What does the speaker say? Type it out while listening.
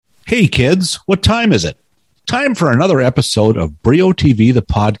Hey kids, what time is it? Time for another episode of Brio TV, the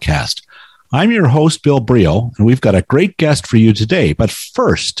podcast. I'm your host, Bill Brio, and we've got a great guest for you today. But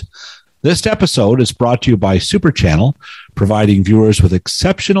first, this episode is brought to you by Super Channel, providing viewers with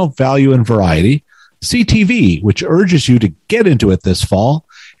exceptional value and variety, CTV, which urges you to get into it this fall,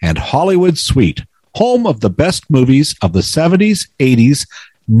 and Hollywood Suite, home of the best movies of the 70s, 80s,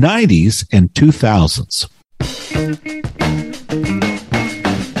 90s, and 2000s.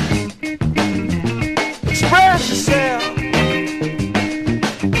 Express yourself.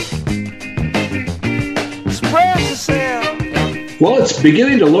 Express yourself. Well, it's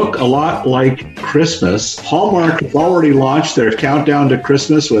beginning to look a lot like Christmas. Hallmark has already launched their countdown to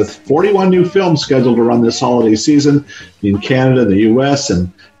Christmas with 41 new films scheduled to run this holiday season in Canada, the U.S.,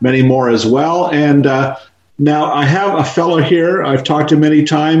 and many more as well. And now I have a fellow here I've talked to many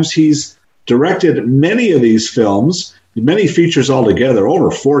times. He's directed many of these films, many features altogether,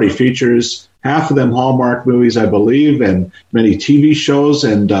 over 40 features, half of them Hallmark movies, I believe, and many TV shows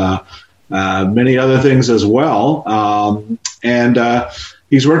and many other things as well.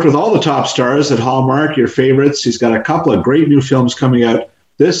 He's worked with all the top stars at Hallmark, your favorites. He's got a couple of great new films coming out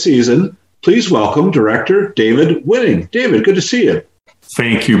this season. Please welcome director David Winning. David, good to see you.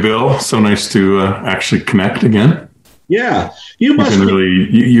 Thank you, Bill. So nice to actually connect again. Yeah, you've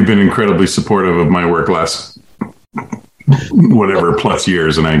been incredibly supportive of my work last whatever plus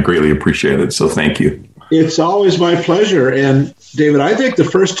years, and I greatly appreciate it. So thank you. It's always my pleasure. And David, I think the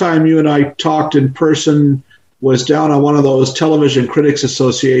first time you and I talked in person was down on one of those Television Critics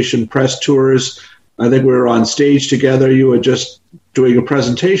Association press tours. I think we were on stage together. You were just doing a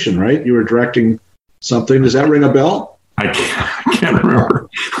presentation, right? You were directing something. Does that ring a bell? I can't remember.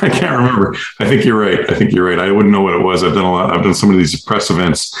 I think you're right. I wouldn't know what it was. I've done some of these press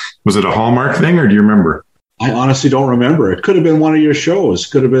events. Was it a Hallmark thing, or do you remember? I honestly don't remember. It could have been one of your shows.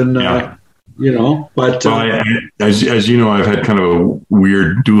 Could have been, But as you know, I've had kind of a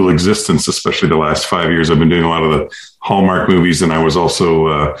weird dual existence, especially the last 5 years. I've been doing a lot of the Hallmark movies, and I was also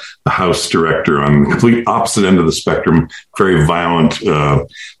a house director on the complete opposite end of the spectrum. Very violent,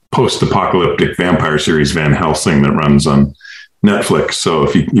 post-apocalyptic vampire series Van Helsing that runs on Netflix. So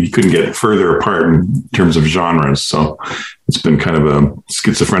if you couldn't get further apart in terms of genres. So it's been kind of a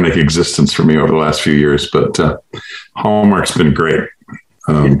schizophrenic existence for me over the last few years, but Hallmark's been great.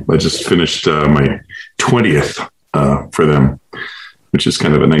 I just finished my 20th for them, which is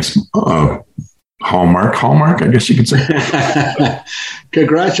kind of a nice Hallmark, I guess you could say.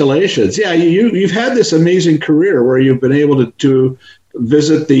 Congratulations. Yeah, you've had this amazing career where you've been able to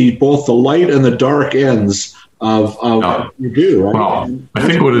visit both the light and the dark ends of what you do, right? Well, I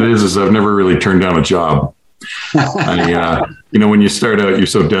think what it is I've never really turned down a job. When you start out, you're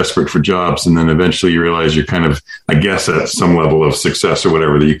so desperate for jobs, and then eventually you realize you're kind of, I guess, at some level of success or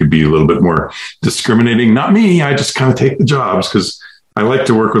whatever, that you could be a little bit more discriminating. Not me. I just kind of take the jobs because I like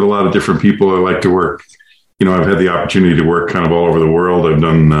to work with a lot of different people. I like to work, I've had the opportunity to work kind of all over the world. I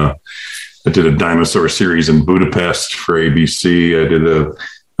did a dinosaur series in Budapest for ABC. I did a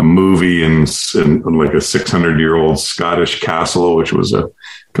movie in like a 600-year-old Scottish castle, which was a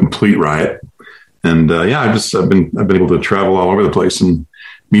complete riot. And I've been able to travel all over the place and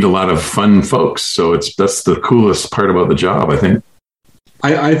meet a lot of fun folks. So that's the coolest part about the job, I think.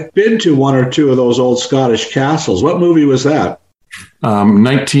 I've been to one or two of those old Scottish castles. What movie was that?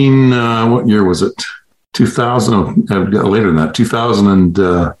 What year was it? 2000, later than that,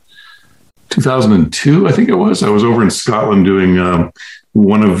 2002, I think it was. I was over in Scotland doing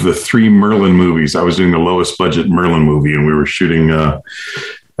one of the 3 Merlin movies. I was doing the lowest budget Merlin movie, and we were shooting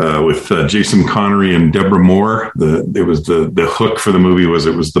with Jason Connery and Deborah Moore. The hook for the movie was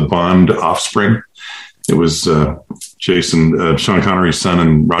the Bond offspring. It was Sean Connery's son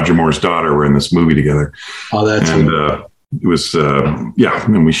and Roger Moore's daughter were in this movie together. Oh, that's it was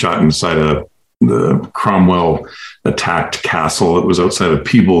and we shot inside the Cromwell attacked castle. It was outside of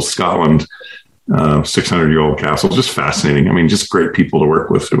Peebles, Scotland. 600-year-old castle. Just fascinating. I mean, just great people to work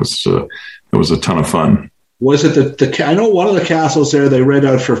with. It was a ton of fun. Was it I know one of the castles there they read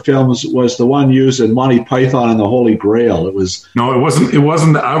out for films was the one used in Monty Python and the Holy Grail. No, it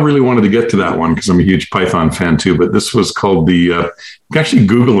wasn't. I really wanted to get to that one because I'm a huge Python fan too. But this was called you can actually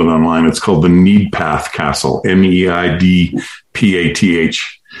Google it online. It's called the Needpath Castle, Neidpath,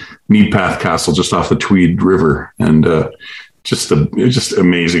 Needpath Castle, just off the Tweed River, and just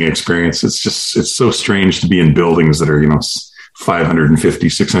amazing experience. It's so strange to be in buildings that are 550,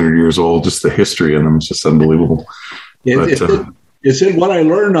 600 years old. Just the history in them is just unbelievable. What I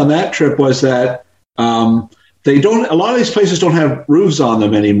learned on that trip was that they don't. A lot of these places don't have roofs on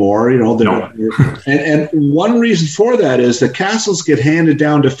them anymore. And one reason for that is the castles get handed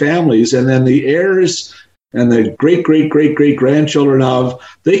down to families, and then the heirs and the great grandchildren of,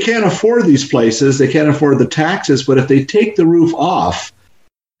 they can't afford these places. They can't afford the taxes. But if they take the roof off,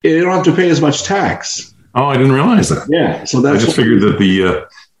 they don't have to pay as much tax. Oh, I didn't realize that. Yeah, so that's. I just figured that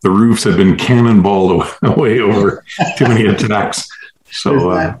the roofs had been cannonballed away over too many attacks. So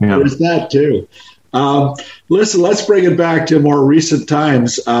there's that too. Listen, let's bring it back to more recent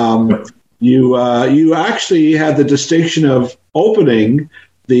times. You actually had the distinction of opening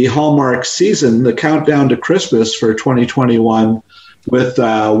the Hallmark season, the countdown to Christmas for 2021, with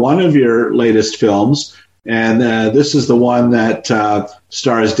one of your latest films. And this is the one that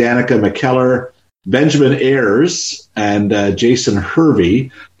stars Danica McKellar, Benjamin Ayres, and Jason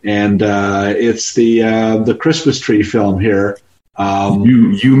Hervey. And it's the Christmas tree film here.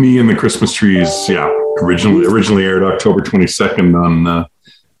 You, Me, and the Christmas Trees. Yeah, originally aired October 22nd on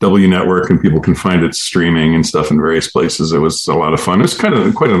W Network, and people can find it streaming and stuff in various places. It was a lot of fun. It was kind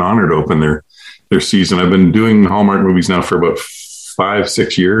of quite an honor to open their season. I've been doing Hallmark movies now for about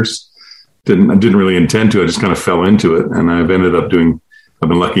 5-6 years. Didn't really intend to. I just kind of fell into it, and I've been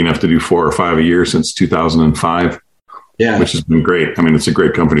lucky enough to do 4 or 5 a year since 2005. Yeah, which has been great. I mean, it's a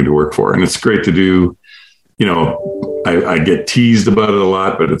great company to work for, and it's great to do. I get teased about it a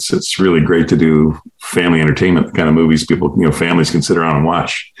lot, but it's really great to do family entertainment, the kind of movies people, families can sit around and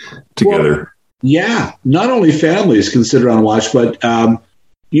watch together. Well, yeah, not only families can sit around and watch, but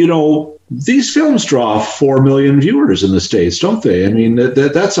these films draw 4 million viewers in the States, don't they? I mean,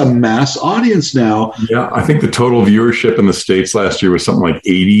 that's a mass audience now. Yeah, I think the total viewership in the States last year was something like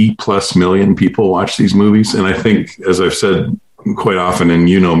 80+ million people watched these movies. And I think, as I've said quite often, and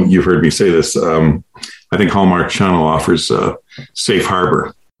you've heard me say this, I think Hallmark Channel offers a safe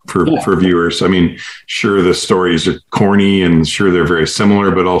harbor for viewers. I mean, sure, the stories are corny and sure they're very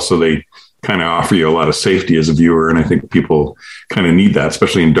similar, but also they kind of offer you a lot of safety as a viewer. And I think people kind of need that,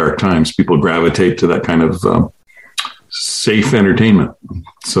 especially in dark times. People gravitate to that kind of safe entertainment.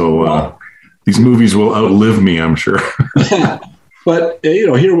 So these movies will outlive me, I'm sure. But,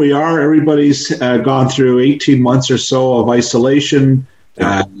 here we are. Everybody's gone through 18 months or so of isolation.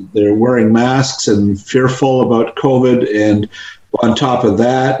 They're wearing masks and fearful about COVID. And on top of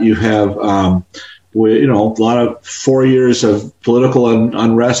that, you have, a lot of 4 years of political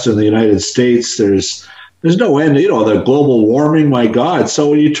unrest in the United States. There's no end, the global warming, my God.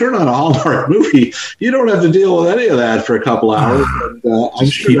 So when you turn on a Hallmark movie, you don't have to deal with any of that for a couple hours. And,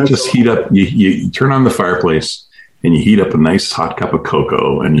 heat up. You turn on the fireplace and you heat up a nice hot cup of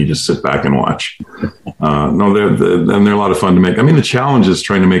cocoa and you just sit back and watch. They're a lot of fun to make. I mean, the challenge is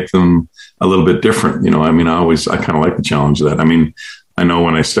trying to make them a little bit different. I kind of like the challenge of that. I mean, I know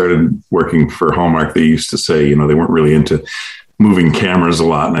when I started working for Hallmark, they used to say, they weren't really into moving cameras a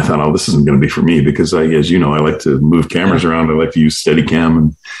lot. And I thought, this isn't going to be for me because I like to move cameras around. I like to use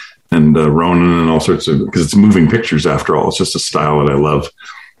Steadicam and Ronin and all sorts of, because it's moving pictures after all. It's just a style that I love.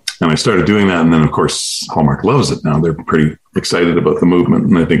 And I started doing that. And then, of course, Hallmark loves it now. They're pretty excited about the movement.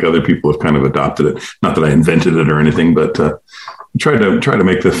 And I think other people have kind of adopted it. Not that I invented it or anything, but try to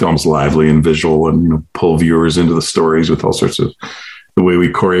make the films lively and visual and pull viewers into the stories with all sorts of the way we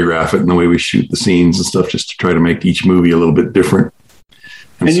choreograph it and the way we shoot the scenes and stuff, just to try to make each movie a little bit different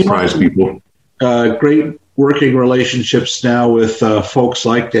and surprise people. Great working relationships now with folks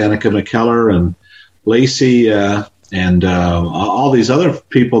like Danica McKellar and Lacey and all these other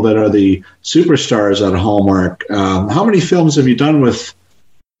people that are the superstars at Hallmark. How many films have you done with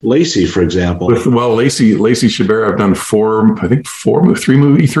Lacey, for example? Lacey Chabert, I've done 3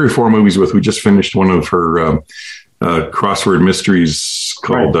 or 4 movies with. We just finished one of her crossword mysteries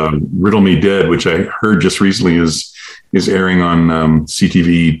called Riddle Me Dead, which I heard just recently is airing on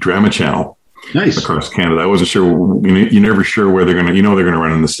CTV Drama Channel. Nice. Across Canada. I wasn't sure. You're never sure where they're going to. They're going to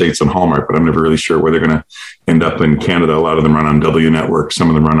run in the States on Hallmark, but I'm never really sure where they're going to end up in Canada. A lot of them run on W Network. Some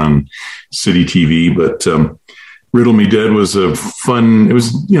of them run on City TV. But Riddle Me Dead was a fun. It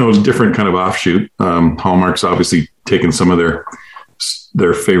was a different kind of offshoot. Hallmark's obviously taken some of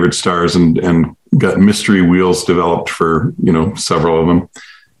their favorite stars and got mystery wheels developed for several of them,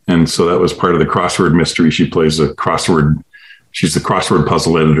 and so that was part of the crossword mystery. She plays a crossword. She's the crossword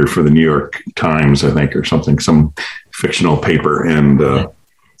puzzle editor for the New York Times, I think, or something, some fictional paper. And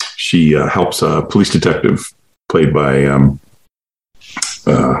she helps a police detective played by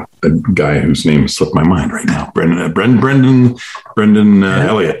a guy whose name slipped my mind right now. Brendan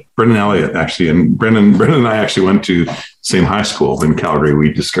Elliott. Brendan Elliott, actually. And Brendan and I actually went to the same high school in Calgary.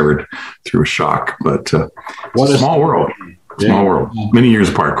 We discovered through a shock. But what a small world. Small world. Many years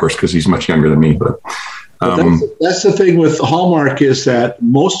apart, of course, because he's much younger than me. But That's the thing with Hallmark, is that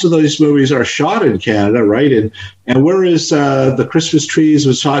most of those movies are shot in Canada, right? And whereas the Christmas Trees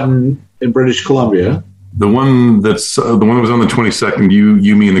was shot in British Columbia. The one that was on the 22nd,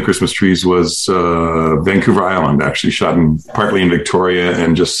 You, Me, and the Christmas Trees, was Vancouver Island, actually shot partly in Victoria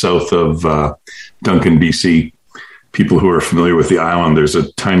and just south of Duncan, BC. People who are familiar with the island, there's a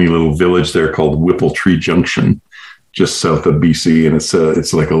tiny little village there called Whipple Tree Junction, just south of BC, and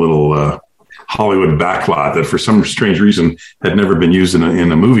it's like a little Hollywood backlot that for some strange reason had never been used in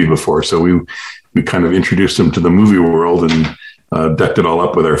a movie before. So we kind of introduced them to the movie world and decked it all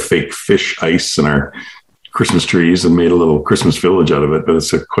up with our fake fish ice and our Christmas trees and made a little Christmas village out of it. But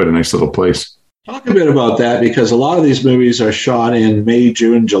it's quite a nice little place. Talk a bit about that, because a lot of these movies are shot in May,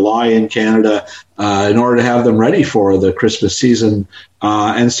 June, July in Canada in order to have them ready for the Christmas season.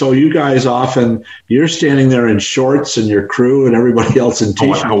 And so you guys you're standing there in shorts and your crew and everybody else in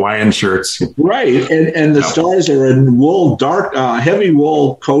t-shirts. Hawaiian shirts. Right. And the stars are in wool, dark, heavy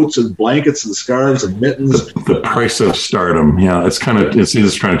wool coats and blankets and scarves and mittens. The price of stardom. Yeah, it's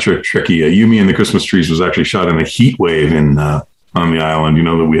trying to tricky. You, Me, and the Christmas Trees was actually shot in a heat wave on the island. You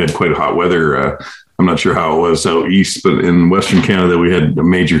know that we had quite hot weather. I'm not sure how it was out east, but in Western Canada, we had a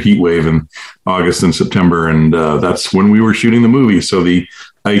major heat wave in August and September, and that's when we were shooting the movie. So the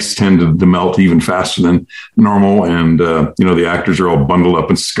ice tended to melt even faster than normal, and the actors are all bundled up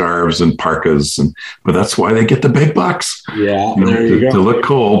in scarves and parkas, but that's why they get the big bucks. Yeah, there you go. To look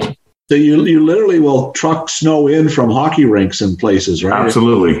cold. So you literally will truck snow in from hockey rinks and places, right?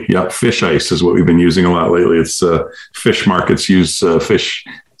 Absolutely. Yep. Fish ice is what we've been using a lot lately. It's fish markets use fish,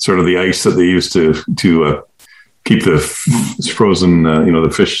 sort of the ice that they use to keep the frozen,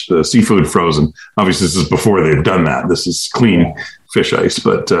 the seafood frozen. Obviously, this is before they've done that. This is clean fish ice,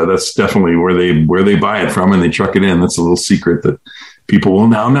 but that's definitely where they buy it from and they truck it in. That's a little secret that people will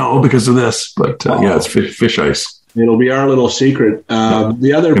now know because of this. But it's fish ice. It'll be our little secret. Old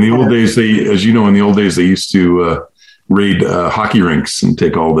days, as you know, in the old days, they used to raid hockey rinks and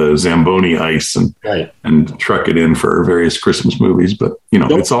take all the Zamboni ice and truck it in for various Christmas movies. But,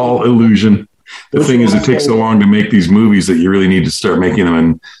 it's all illusion. The thing is, it takes so long to make these movies that you really need to start making them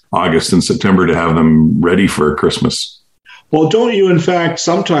in August and September to have them ready for Christmas. Well, don't you, in fact,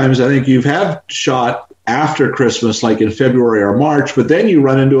 sometimes I think you've had shot after Christmas, like in February or March, but then you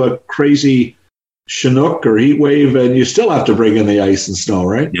run into a crazy Chinook or heat wave and you still have to bring in the ice and snow,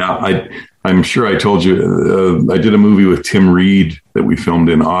 right? Yeah, I'm sure I told you, I did a movie with Tim Reed that we filmed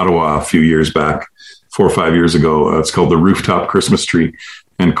in Ottawa a few years back, 4 or 5 years ago. It's called The Rooftop Christmas Tree.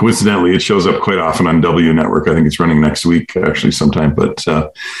 And coincidentally, it shows up quite often on W Network. I think it's running next week, actually, sometime. But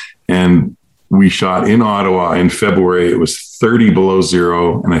and we shot in Ottawa in February. It was 30 below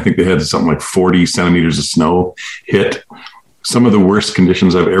zero. And I think they had something like 40 centimeters of snow hit. Some of the worst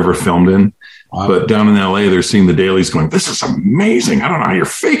conditions I've ever filmed in. Wow. But down in LA, they're seeing the dailies going, this is amazing. I don't know how you're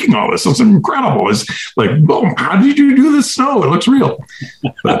faking all this. It's incredible. It's like, boom, how did you do this snow? It looks real.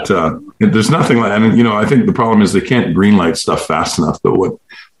 But there's nothing like that. And, I think the problem is they can't greenlight stuff fast enough. But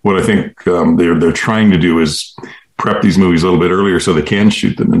what I think they're trying to do is prep these movies a little bit earlier so they can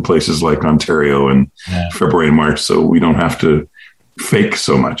shoot them in places like Ontario in February and March, so we don't have to fake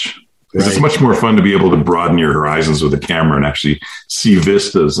so much. Right. It's much more fun to be able to broaden your horizons with a camera and actually see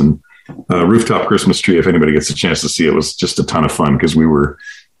vistas. And Rooftop Christmas Tree, if anybody gets a chance to see it, was just a ton of fun because we were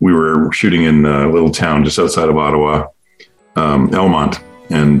shooting in a little town just outside of Ottawa, Elmont,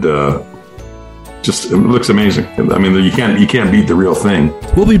 and it looks amazing. I mean, you can't beat the real thing.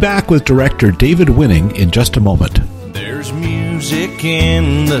 We'll be back with director David Winning in just a moment. There's music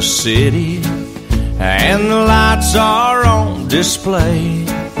in the city, and the lights are on display.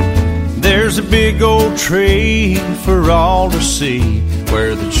 There's a big old tree for all to see,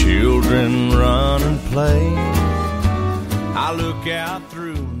 where the children run and play. I look out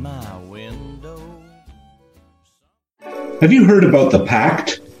through my window. Have you heard about The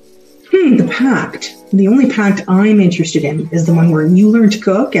Pact? The Pact. The only pact I'm interested in is the one where you learn to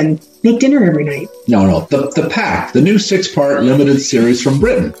cook and make dinner every night. No. The Pact, the new 6-part limited series from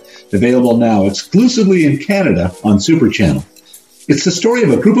Britain, available now exclusively in Canada on Super Channel. It's the story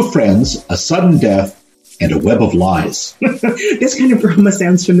of a group of friends, a sudden death, and a web of lies. This kind of drama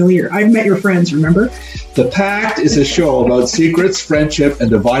sounds familiar. I've met your friends, remember? The Pact is a show about secrets, friendship, and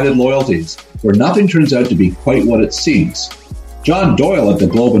divided loyalties, where nothing turns out to be quite what it seems. John Doyle at the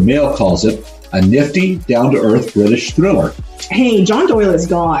Globe and Mail calls it a nifty, down-to-earth British thriller. Hey, John Doyle is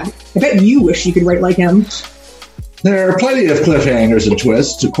God. I bet you wish you could write like him. There are plenty of cliffhangers and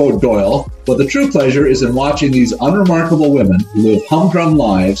twists, to quote Doyle, but the true pleasure is in watching these unremarkable women who live humdrum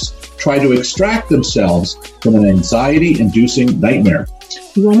lives try to extract themselves from an anxiety-inducing nightmare.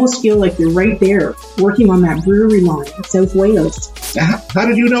 packed. You almost feel like you're right there, working on that brewery line in South Wales. How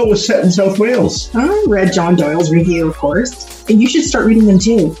did you know it was set in South Wales? I read John Doyle's review, of course. And you should start reading them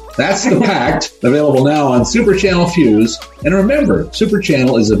too. That's The Pact, available now on Super Channel Fuse. And remember, Super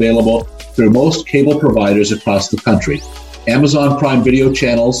Channel is available through most cable providers across the country, Amazon Prime Video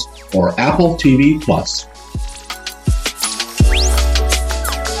channels, or Apple TV Plus.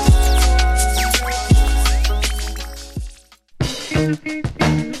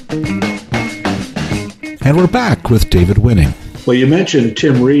 And we're back with David Winning. Well, you mentioned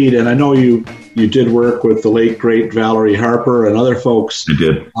Tim Reed, and I know you did work with the late, great Valerie Harper and other folks. I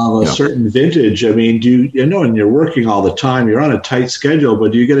did. Of a certain vintage. I mean, and you're working all the time, you're on a tight schedule,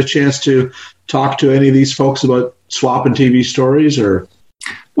 but do you get a chance to talk to any of these folks about swapping TV stories or?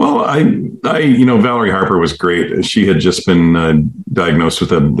 Well, I Valerie Harper was great. She had just been diagnosed with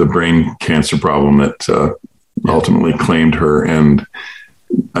the brain cancer problem that ultimately claimed her. And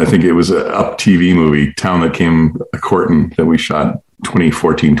I think it was an Up TV movie, Town That Came a Courtin', that we shot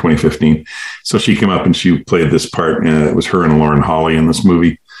 2014, 2015. So she came up and she played this part. It was her and Lauren Holly in this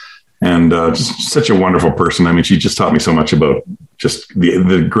movie. And just such a wonderful person. I mean, she just taught me so much about just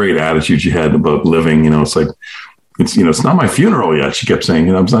the great attitude she had about living. It's like, it's not my funeral yet. She kept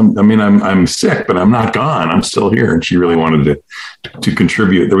saying, I'm sick, but I'm not gone. I'm still here. And she really wanted to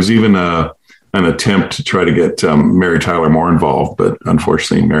contribute. There was even an attempt to try to get Mary Tyler Moore involved, but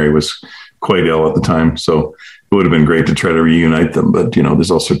unfortunately Mary was quite ill at the time. So it would have been great to try to reunite them. But,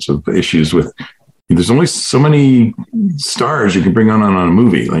 there's all sorts of issues there's only so many stars you can bring on a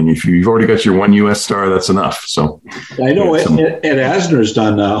movie. Like if you've already got your one U.S. star, that's enough. So I know Ed Asner's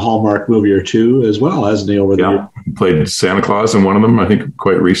done a Hallmark movie or two as well, hasn't he, over the years? He played Santa Claus in one of them, I think,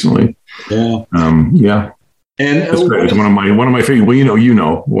 quite recently. Yeah. And it's great. It's one of my favorite.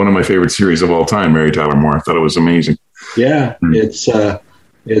 Well, one of my favorite series of all time, Mary Tyler Moore. I thought it was amazing. Yeah, it's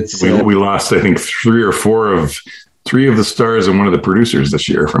we lost, I think, three of the stars and one of the producers this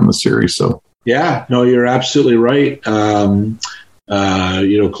year from the series. So yeah, no, you're absolutely right. Cloris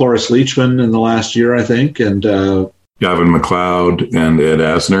Leachman in the last year, I think, and Gavin MacLeod and Ed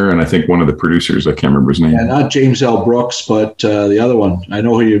Asner, and I think one of the producers. I can't remember his name. Yeah, not James L. Brooks, but the other one. I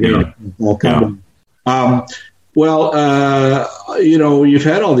know who you mean. You've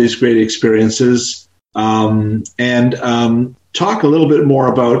had all these great experiences, and talk a little bit more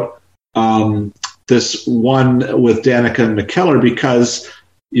about this one with Danica McKellar, because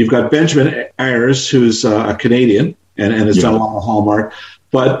you've got Benjamin Ayers, who's a Canadian and has done a lot of Hallmark,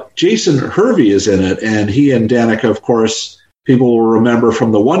 but Jason Hervey is in it, and he and Danica, of course, people will remember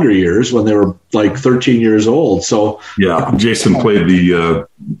from the Wonder Years when they were like 13 years old. So yeah, Jason played the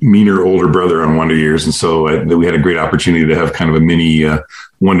meaner older brother on Wonder Years. And so we had a great opportunity to have kind of a mini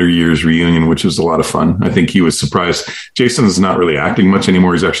Wonder Years reunion, which was a lot of fun. I think he was surprised. Jason is not really acting much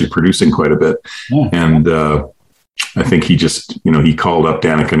anymore. He's actually producing quite a bit. Yeah. And I think he just, he called up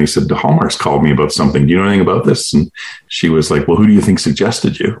Danica and he said, Hallmark's called me about something. Do you know anything about this? And she was like, well, who do you think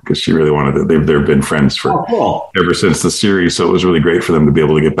suggested you? Because she really wanted to. They've been friends ever since the series. So it was really great for them to be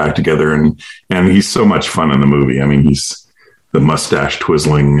able to get back together. And he's so much fun in the movie. I mean, he's the mustache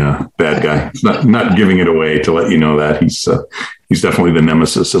twizzling bad guy. It's not giving it away to let you know that he's definitely the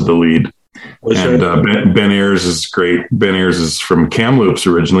nemesis of the lead. Ben Ayers is great. Ben Ayers is from Kamloops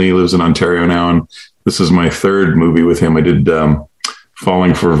originally. He lives in Ontario now, and this is my third movie with him. I did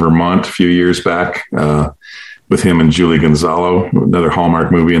Falling for Vermont a few years back with him and Julie Gonzalo, another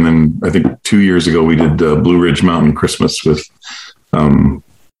Hallmark movie. And then I think 2 years ago, we did Blue Ridge Mountain Christmas with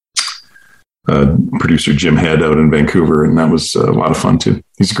producer Jim Head out in Vancouver. And that was a lot of fun, too.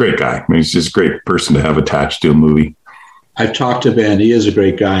 He's a great guy. I mean, he's just a great person to have attached to a movie. I've talked to Ben. He is a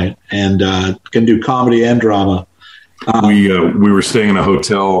great guy and can do comedy and drama. We were staying in a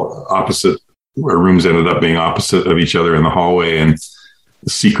hotel opposite. Our rooms ended up being opposite of each other in the hallway. And the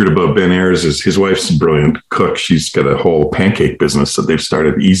secret about Ben Ayers is his wife's a brilliant cook. She's got a whole pancake business that they've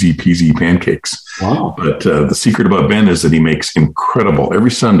started, Easy Peasy Pancakes. Wow. But the secret about Ben is that he makes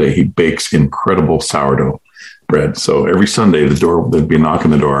every Sunday, he bakes incredible sourdough bread. So every Sunday, there'd be a knock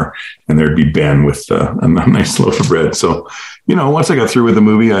on the door and there'd be Ben with a nice loaf of bread. So, once I got through with the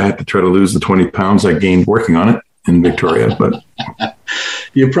movie, I had to try to lose the 20 pounds I gained working on it in Victoria, but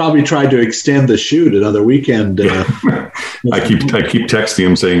you probably tried to extend the shoot another weekend. I keep texting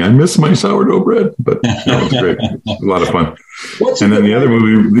him saying I miss my sourdough bread, but that was great. It was a lot of fun. And then the other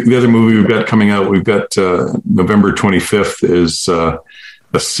movie we've got coming out, we've got November 25th is a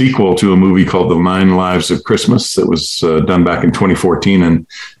sequel to a movie called The 9 Lives of Christmas that was done back in 2014, and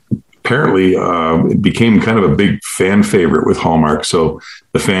apparently it became kind of a big fan favorite with Hallmark. So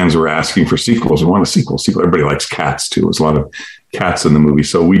the fans were asking for sequels and want a sequel. Everybody likes Cats too. There's a lot of cats in the movie.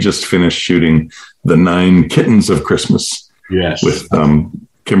 So we just finished shooting The 9 Kittens of Christmas. Yes. With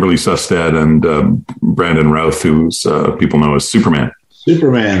Kimberly Sustad and Brandon Routh, who's people know as Superman.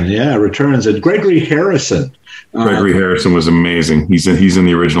 Superman, yeah, returns. And Gregory Harrison. Gregory Harrison was amazing. He's in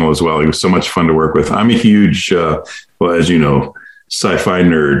the original as well. He was so much fun to work with. I'm a huge, well, as you know, sci-fi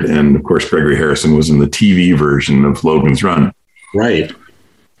nerd. And of course, Gregory Harrison was in the TV version of Logan's Run. Right.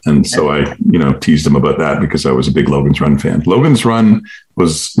 And so I, teased him about that because I was a big Logan's Run fan. Logan's Run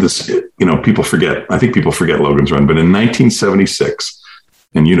was this, I think people forget Logan's Run, but in 1976,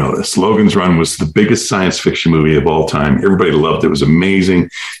 and you know this, Logan's Run was the biggest science fiction movie of all time. Everybody loved it. It was amazing.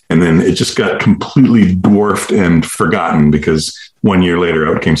 And then it just got completely dwarfed and forgotten because 1 year later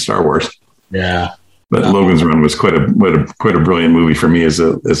out came Star Wars. Yeah. But Logan's Run was quite a brilliant movie for me as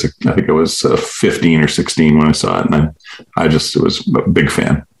a I think I was 15 or 16 when I saw it. And I just was a big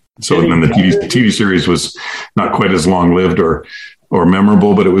fan. So then the TV series was not quite as long lived or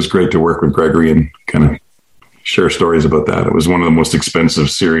memorable, but it was great to work with Gregory and kind of share stories about that. It was one of the most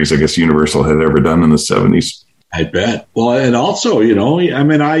expensive series, I guess, Universal had ever done in the 70s. I bet. Well, and also,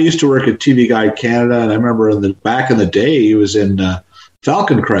 I used to work at TV Guide Canada, and I remember back in the day, he was in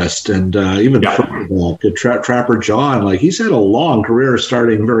Falcon Crest and even Trapper John. Like, he's had a long career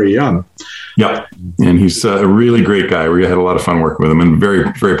starting very young. Yep. And he's a really great guy. We had a lot of fun working with him and very,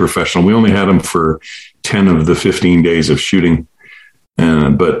 very professional. We only had him for 10 of the 15 days of shooting.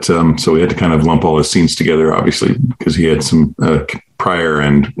 But so we had to kind of lump all his scenes together, obviously, because he had some prior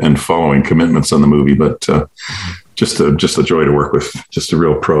and following commitments on the movie. But just a joy to work with, just a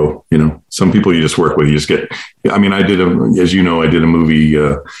real pro. Some people you just work with, you just get. I mean, I did a movie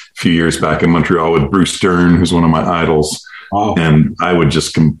a few years back in Montreal with Bruce Dern, who's one of my idols. Wow. And I would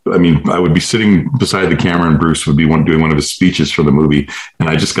I would be sitting beside the camera and Bruce would be doing one of his speeches for the movie. And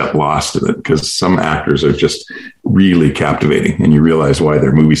I just got lost in it because some actors are just really captivating and you realize why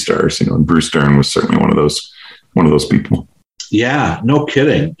they're movie stars, and Bruce Dern was certainly one of those people. Yeah, no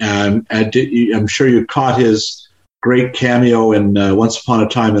kidding. I'm sure you caught his great cameo in Once Upon a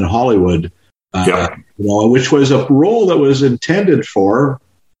Time in Hollywood, which was a role that was intended for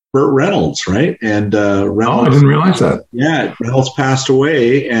Burt Reynolds, right? And Reynolds, I didn't realize that. Yeah, Reynolds passed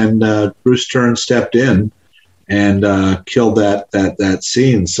away, and Bruce Dern stepped in and killed that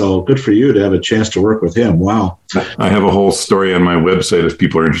scene. So good for you to have a chance to work with him. Wow. I have a whole story on my website if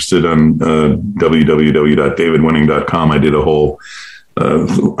people are interested on www.davidwinning.com. I did a whole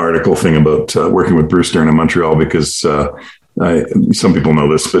article thing about working with Bruce Dern in Montreal because some people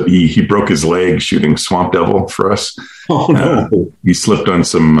know this, but he broke his leg shooting Swamp Devil for us. Oh, no. He slipped on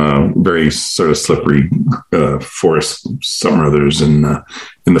some very sort of slippery forest, some or others in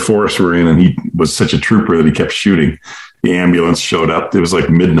the forest we're in, and he was such a trooper that he kept shooting. The ambulance showed up. It was like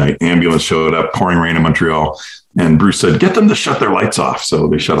midnight. Ambulance showed up, pouring rain in Montreal. And Bruce said, get them to shut their lights off. So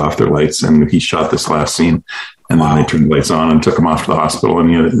they shut off their lights, and he shot this last scene. And then they turned the lights on and took him off to the hospital.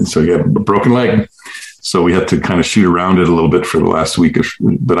 And so he had a broken leg. So we had to kind of shoot around it a little bit for the last week.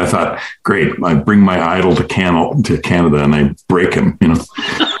 But I thought, great, I bring my idol to Canada and I break him. It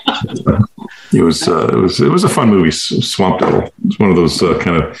was a fun movie, Swamp Devil. It was one of those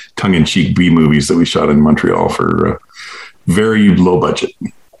kind of tongue-in-cheek B movies that we shot in Montreal for very low budget.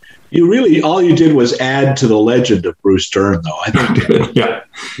 All you did was add to the legend of Bruce Dern, though. I think. Yeah.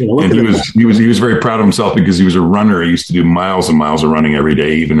 And he was very proud of himself because he was a runner. He used to do miles and miles of running every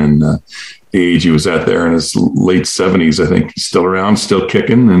day, even in the age he was at there in his late 70s. I think he's still around, still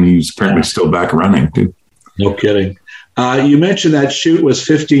kicking, and he's apparently still back running too. No kidding. You mentioned that shoot was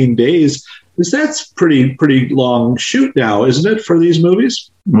 15 days. That's pretty long shoot now, isn't it, for these movies?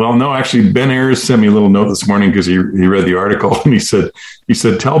 Well, no, actually, Ben Ayers sent me a little note this morning because he read the article and he said,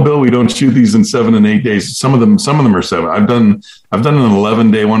 tell Bill we don't shoot these in 7 and 8 days. Some of them are 7. I've done an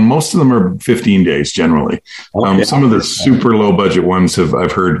 11-day one. Most of them are 15 days generally. Okay. Some of the super low budget ones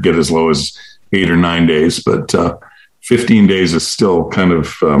I've heard get as low as 8 or 9 days, but 15 days is still kind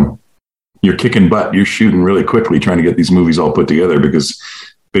of you're kicking butt. You're shooting really quickly trying to get these movies all put together because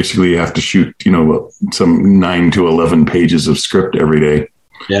basically you have to shoot, some 9 to 11 pages of script every day.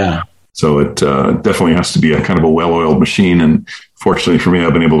 Yeah. So it definitely has to be a kind of a well-oiled machine. And fortunately for me,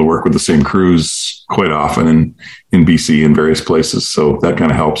 I've been able to work with the same crews quite often in BC in various places. So that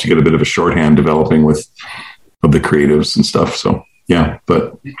kind of helps. You get a bit of a shorthand developing of the creatives and stuff. So yeah,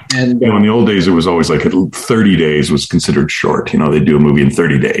 but in the old days, it was always like 30 days was considered short. They'd do a movie in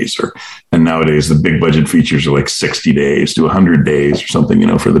 30 days and nowadays the big budget features are like 60 days to 100 days or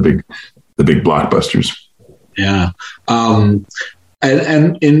something, for the big blockbusters. Yeah.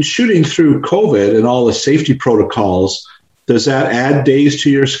 And in shooting through COVID and all the safety protocols, does that add days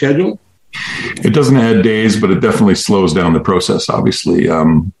to your schedule? It doesn't add days, but it definitely slows down the process, obviously.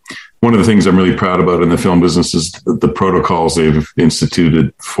 One of the things I'm really proud about in the film business is the protocols they've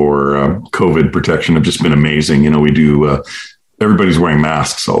instituted for COVID protection have just been amazing. We do, everybody's wearing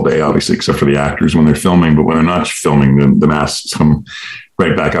masks all day, obviously, except for the actors when they're filming, but when they're not filming, the masks come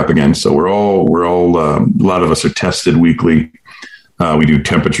right back up again. So we're all a lot of us are tested weekly. We do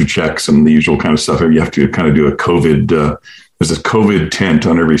temperature checks and the usual kind of stuff. You have to kind of do a COVID, there's a COVID tent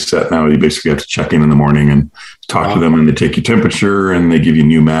on every set now. You basically have to check in the morning and talk to them, and they take your temperature and they give you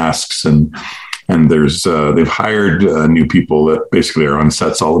new masks. And there's they've hired new people that basically are on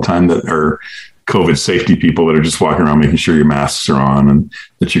sets all the time that are COVID safety people that are just walking around making sure your masks are on and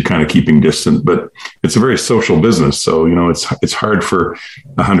that you're kind of keeping distant. But it's a very social business, so it's hard for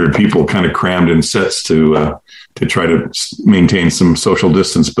 100 people kind of crammed in sets to try to maintain some social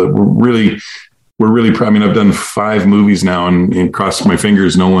distance. But we're really proud. I mean, I've done 5 movies now, and crossed my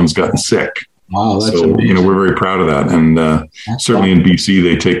fingers, no one's gotten sick. Wow, that's so amazing. we're very proud of that. And certainly in BC,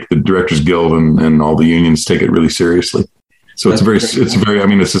 they take the Directors Guild and all the unions take it really seriously. So it's very. I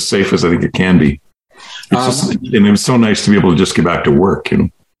mean, it's as safe as I think it can be. And it was so nice to be able to just get back to work.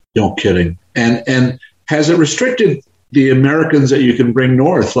 No kidding. And has it restricted the Americans that you can bring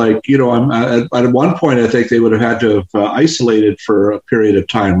north? Like, I'm at one point, I think they would have had to have isolated for a period of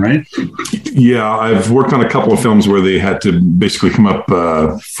time, right? Yeah, I've worked on a couple of films where they had to basically come up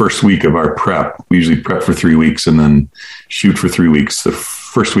first week of our prep. We usually prep for 3 weeks and then shoot for 3 weeks. The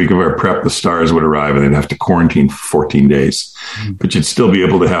first week of our prep, the stars would arrive and they'd have to quarantine for 14 days. But you'd still be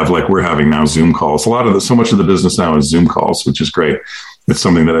able to have, like we're having now, Zoom calls. So much of the business now is Zoom calls, which is great. It's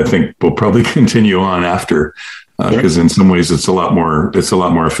something that I think will probably continue on after. Because in some ways it's a lot more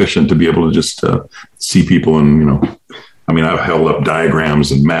efficient to be able to just see people and I mean, I've held up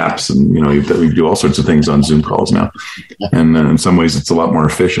diagrams and maps and we do all sorts of things on Zoom calls now, and in some ways it's a lot more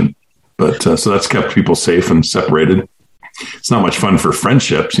efficient. But so that's kept people safe and separated. It's not much fun for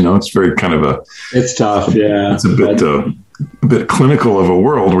friendships, it's very kind of it's tough, yeah. It's a bit clinical of a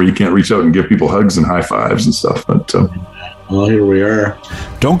world where you can't reach out and give people hugs and high fives and stuff, but. Well, here we are.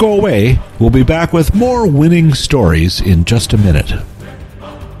 Don't go away. We'll be back with more winning stories in just a minute.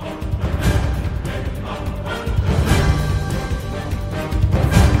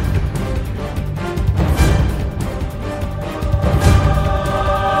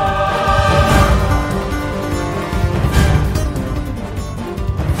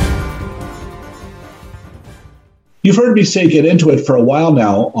 You've heard me say get into it for a while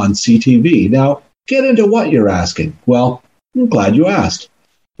now on CTV. Now, get into what, you're asking? Well, I'm glad you asked.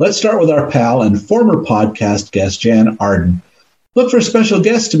 Let's start with our pal and former podcast guest, Jan Arden. Look for special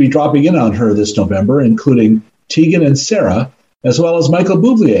guests to be dropping in on her this November, including Tegan and Sarah, as well as Michael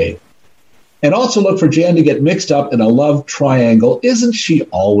Bublé. And also look for Jan to get mixed up in a love triangle. Isn't she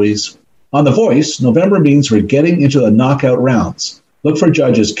always? On The Voice, November means we're getting into the knockout rounds. Look for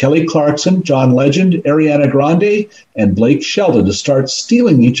judges Kelly Clarkson, John Legend, Ariana Grande, and Blake Shelton to start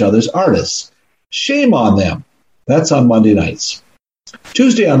stealing each other's artists. Shame on them. That's on Monday nights.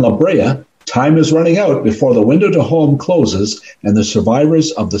 Tuesday on La Brea, time is running out before the window to home closes and the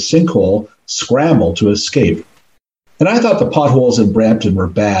survivors of the sinkhole scramble to escape. And I thought the potholes in Brampton were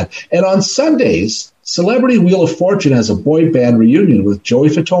bad. And on Sundays, Celebrity Wheel of Fortune has a boy band reunion with Joey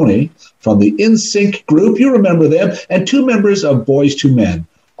Fatone from the NSYNC group, you remember them, and 2 members of Boyz II Men,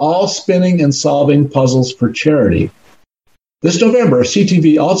 all spinning and solving puzzles for charity. This November,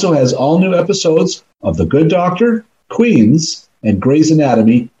 CTV also has all new episodes of The Good Doctor, Queens, and Grey's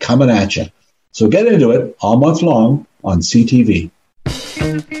Anatomy coming at you. So get into it all month long on CTV.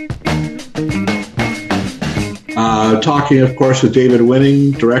 Talking, of course, with David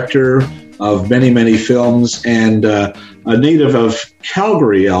Winning, director of many, many films and a native of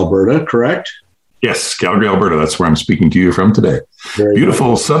Calgary, Alberta, correct? Yes, Calgary, Alberta. That's where I'm speaking to you from today.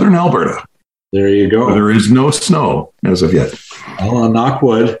 Beautiful southern Alberta. There you go. Where there is no snow as of yet. Well, knock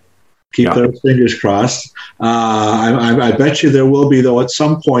wood. Keep those fingers crossed. I bet you there will be, though, at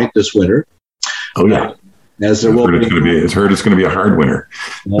some point this winter. Oh, yeah. As there will be. It's heard it's going to be a hard winter.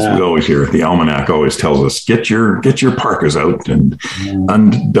 Yeah. As we always hear. The almanac always tells us, get your parkas out and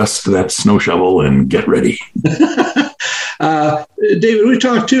undust that snow shovel and get ready. David, we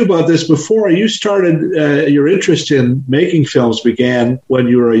talked too about this before. You started, your interest in making films began when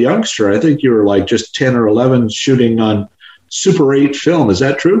you were a youngster. I think you were like just 10 or 11 shooting on Super 8 film. Is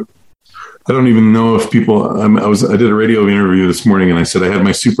that true? I don't even know if people, I did a radio interview this morning and I said I had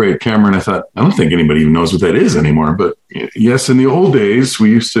my Super 8 camera and I thought, I don't think anybody even knows what that is anymore. But yes, in the old days, we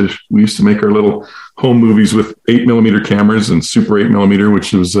used to make our little home movies with 8mm cameras and Super 8mm,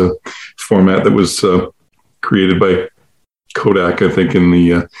 which was a format that was created by Kodak, I think, in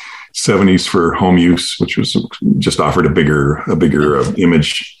the 70s for home use, which was just offered a bigger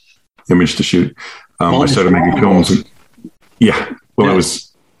image to shoot. I started making films. Yeah. Well, yeah.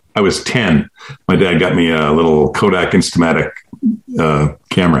 I was 10. My dad got me a little Kodak Instamatic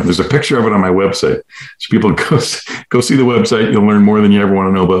camera. There's a picture of it on my website. So people go see the website. You'll learn more than you ever want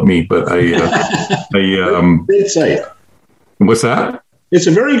to know about me. But great site. What's that? It's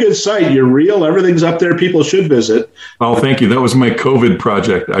a very good site. You're real. Everything's up there. People should visit. Oh, thank you. That was my COVID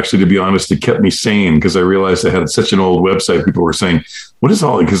project. Actually, to be honest, it kept me sane because I realized I had such an old website. People were saying, what is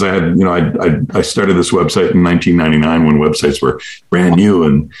all? Because I had, I started this website in 1999 when websites were brand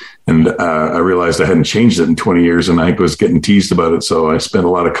new. And I realized I hadn't changed it in 20 years and I was getting teased about it. So I spent a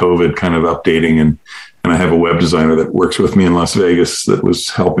lot of COVID kind of updating and I have a web designer that works with me in Las Vegas that was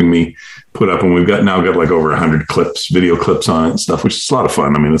helping me put up, and we've got like over 100 video clips on it and stuff, which is a lot of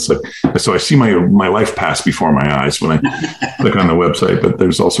fun. I mean, it's like, so I see my life pass before my eyes when I click on the website, but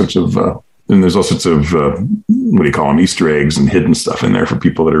there's all sorts of, what do you call them? Easter eggs and hidden stuff in there for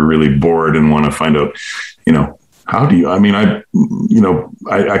people that are really bored and want to find out, how do you, I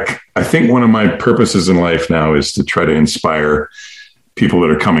think one of my purposes in life now is to try to inspire people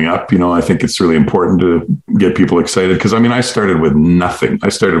that are coming up. I think it's really important to get people excited because, I started with nothing. I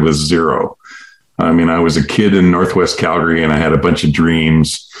started with zero. I was a kid in Northwest Calgary and I had a bunch of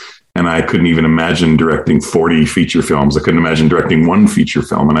dreams and I couldn't even imagine directing 40 feature films. I couldn't imagine directing one feature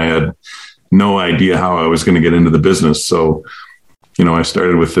film and I had no idea how I was going to get into the business. So, I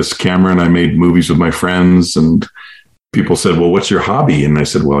started with this camera and I made movies with my friends and people said, well, what's your hobby? And I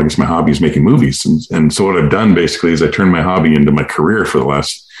said, well, I guess my hobby is making movies. And so what I've done basically is I turned my hobby into my career for the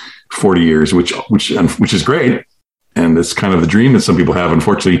last 40 years, which is great. And it's kind of the dream that some people have.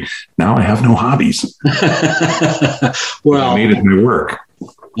 Unfortunately, now I have no hobbies. Well, I made it my work.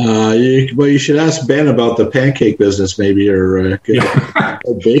 You should ask Ben about the pancake business maybe, or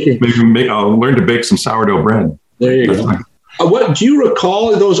baking. Maybe I'll learn to bake some sourdough bread. There you go. What do you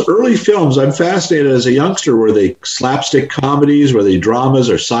recall those early films? I'm fascinated as a youngster. Were they slapstick comedies? Were they dramas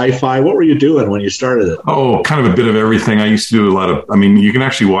or sci-fi? What were you doing when you started it? Oh, kind of a bit of everything. I used to do a lot of, you can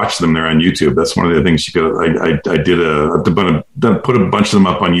actually watch them there on YouTube. That's one of the things you could, I put a bunch of them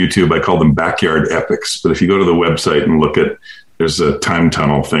up on YouTube. I call them backyard epics. But if you go to the website and look at, there's a time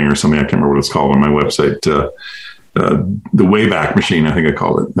tunnel thing or something. I can't remember what it's called on my website. The Wayback Machine, I think I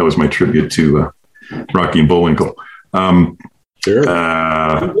called it. That was my tribute to Rocky and Bullwinkle. Sure.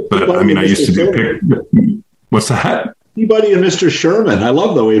 But I used to do what's that? Anybody and Mr. Sherman. I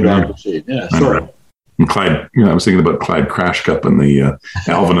love the Wayback Machine. Yeah, sorry. And Clyde, I was thinking about Clyde Crash Cup and the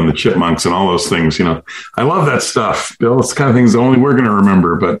Alvin and the Chipmunks and all those things. I love that stuff, Bill. It's the kind of things only we're going to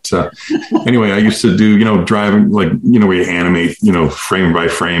remember. But anyway, I used to do, driving, where you animate, frame by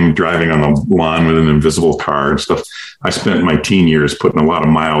frame, driving on the lawn with an invisible car and stuff. I spent my teen years putting a lot of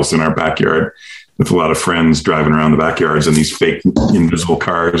miles in our backyard with a lot of friends driving around the backyards in these fake invisible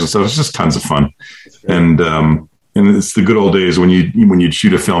cars and stuff. It's just tons of fun. And it's the good old days when you'd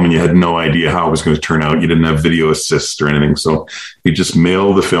shoot a film and you had no idea how it was going to turn out. You didn't have video assist or anything. So you just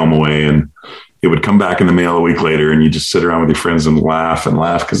mail the film away and it would come back in the mail a week later and you just sit around with your friends and laugh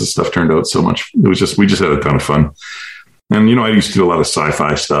because the stuff turned out so much. We just had a ton of fun. And, I used to do a lot of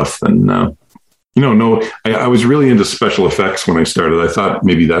sci-fi stuff and, I was really into special effects when I started. I thought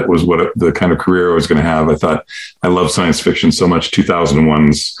maybe that was what the kind of career I was going to have. I thought I love science fiction so much.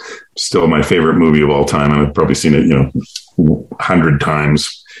 2001's still my favorite movie of all time. I've probably seen it, 100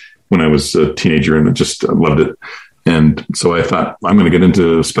 times when I was a teenager and I just loved it. And so I thought I'm going to get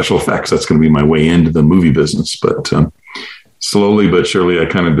into special effects. That's going to be my way into the movie business. But slowly but surely, I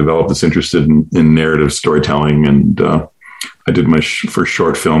kind of developed this interest in narrative storytelling and, I did my first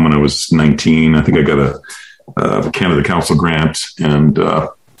short film when I was 19. I think I got a Canada Council grant. And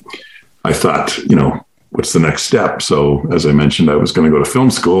I thought, what's the next step? So as I mentioned, I was going to go to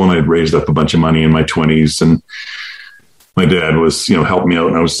film school and I'd raised up a bunch of money in my 20s. And my dad was, helping me out.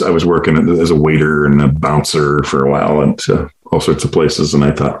 And I was working as a waiter and a bouncer for a while and all sorts of places. And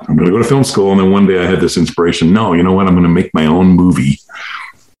I thought, I'm going to go to film school. And then one day I had this inspiration. No, you know what? I'm going to make my own movie.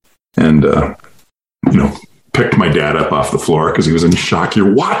 And, picked my dad up off the floor because he was in shock.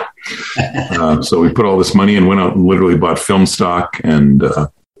 You're what? So we put all this money and went out and literally bought film stock. And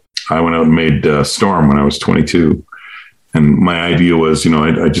I went out and made Storm when I was 22. And my idea was,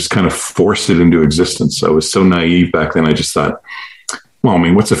 I just kind of forced it into existence. I was so naive back then. I just thought, well,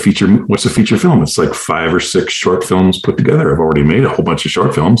 what's a feature film? It's like 5 or 6 short films put together. I've already made a whole bunch of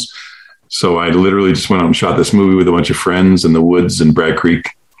short films. So I literally just went out and shot this movie with a bunch of friends in the woods in Bragg Creek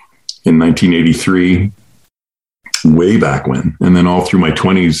in 1983. Way back when. And then all through my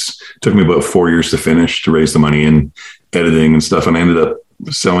 20s, took me about 4 years to finish, to raise the money and editing and stuff. And I ended up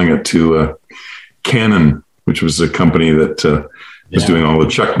selling it to Canon, which was a company that was doing all the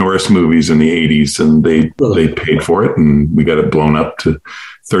Chuck Norris movies in the 80s, and they paid for it, and we got it blown up to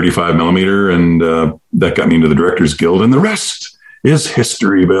 35 millimeter, and that got me into the Directors Guild, and the rest is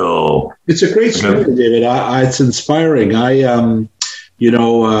history, Bill. It's a great story, David. It's inspiring. I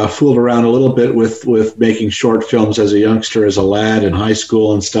fooled around a little bit with making short films as a youngster, as a lad in high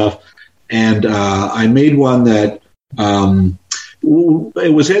school and stuff, and I made one that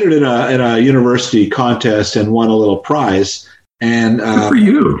it was entered in a university contest and won a little prize. And good for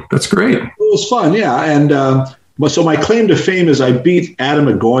you. That's great. It was fun, yeah. And so my claim to fame is I beat Adam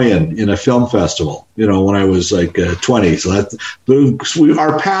Egoyan in a film festival, when I was like 20. So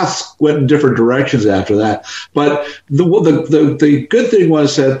our paths went in different directions after that. But the good thing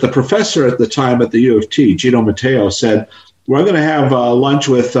was that the professor at the time at the U of T, Gino Matteo, said, we're going to have lunch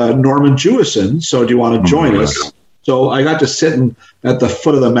with Norman Jewison, so do you want to join us? So I got to sit at the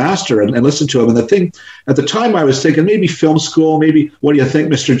foot of the master and listen to him. And the thing, at the time I was thinking, maybe film school, maybe, what do you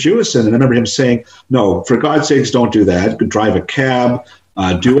think, Mr. Jewison? And I remember him saying, no, for God's sakes, don't do that. Drive a cab,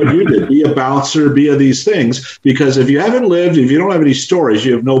 do what you did. Be a bouncer, be these things. Because if you haven't lived, if you don't have any stories,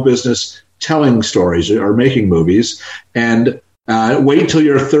 you have no business telling stories or making movies. And wait till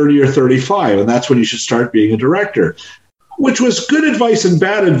you're 30 or 35, and that's when you should start being a director. Which was good advice and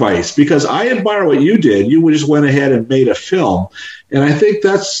bad advice, because I admire what you did. You just went ahead and made a film. And I think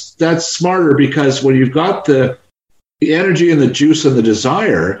that's smarter, because when you've got the energy and the juice and the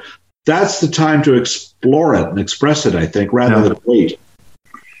desire, that's the time to explore it and express it, I think, rather than wait.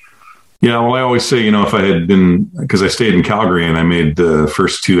 Yeah, well, I always say, if I had been, because I stayed in Calgary and I made the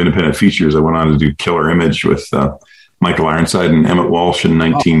first 2 independent features, I went on to do Killer Image with Michael Ironside and Emmett Walsh in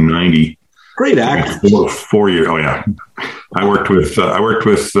 1990. Great actor. 4 years. Oh yeah, I worked with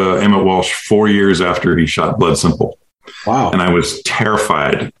Emmett Walsh 4 years after he shot Blood Simple. Wow. And I was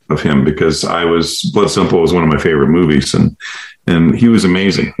terrified of him because Blood Simple was one of my favorite movies, and he was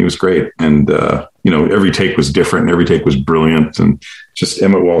amazing. He was great, and every take was different, and every take was brilliant, and just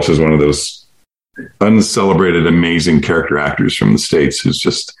Emmett Walsh is one of those uncelebrated, amazing character actors from the States.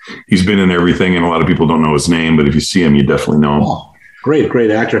 He's been in everything, and a lot of people don't know his name, but if you see him, you definitely know him. Oh. Great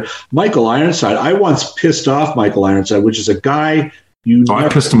actor. Michael Ironside. I once pissed off Michael Ironside, which is a guy I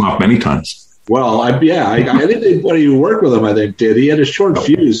pissed him off many times. Well, I think anybody who worked with him, I think, did. He had a short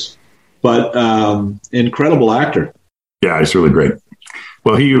fuse, but incredible actor. Yeah, he's really great.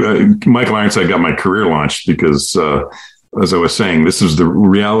 Well, Michael Ironside got my career launched because, as I was saying, this was the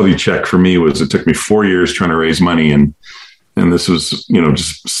reality check for me. It took me 4 years trying to raise money, and this was,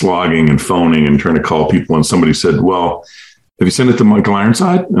 just slogging and phoning and trying to call people. And somebody said, well, have you sent it to Michael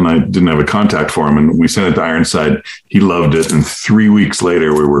Ironside? And I didn't have a contact for him. And we sent it to Ironside. He loved it. And 3 weeks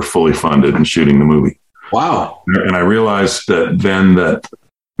later, we were fully funded and shooting the movie. Wow. And I realized that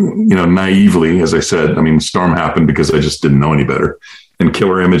naively, as I said, Storm happened because I just didn't know any better. And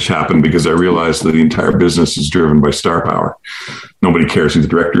Killer Image happened because I realized that the entire business is driven by star power. Nobody cares who the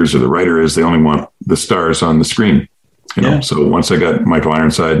director is or the writer is. They only want the stars on the screen. So once I got Michael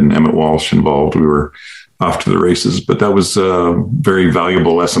Ironside and Emmett Walsh involved, we were off to the races. But that was a very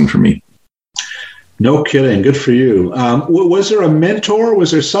valuable lesson for me. No kidding. Good for you. Was there a mentor?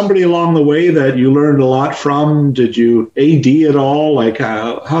 Was there somebody along the way that you learned a lot from? Did you AD at all? Like,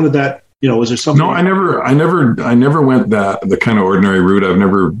 how did that, was there something? No, I never went the kind of ordinary route. I've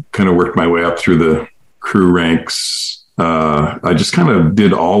never kind of worked my way up through the crew ranks. I just kind of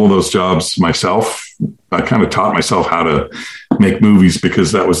did all of those jobs myself. I kind of taught myself how to make movies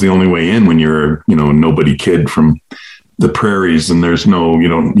because that was the only way in when you're, a nobody kid from the prairies and there's no, you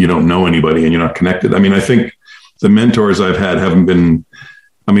don't know anybody and you're not connected. I think the mentors I've had haven't been,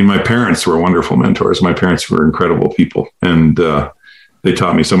 my parents were wonderful mentors. My parents were incredible people. And, they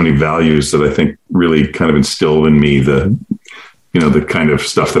taught me so many values that I think really kind of instilled in me the kind of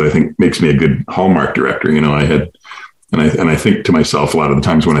stuff that I think makes me a good Hallmark director. I think to myself a lot of the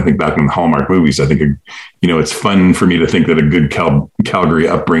times when I think back on Hallmark movies, I think, it's fun for me to think that a good Calgary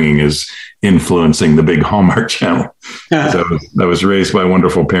upbringing is influencing the big Hallmark channel. I was raised by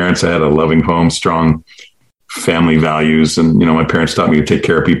wonderful parents. I had a loving home, strong family values. And, my parents taught me to take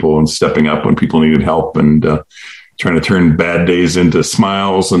care of people and stepping up when people needed help and trying to turn bad days into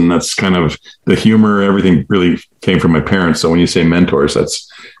smiles. And that's kind of the humor. Everything really came from my parents. So when you say mentors,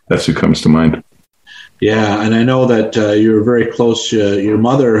 that's who comes to mind. Yeah, and I know that you were very close to your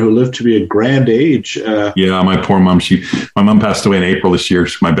mother, who lived to be a grand age. Yeah, my poor mom. My mom passed away in April this year.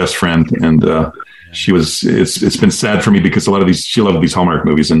 She's my best friend, and It's been sad for me because a lot of she loved these Hallmark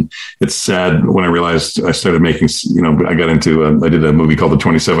movies, and it's sad when I realized I started making, I got into, I did a movie called The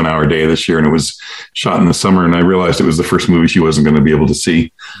 27-Hour Day this year, and it was shot in the summer, and I realized it was the first movie she wasn't going to be able to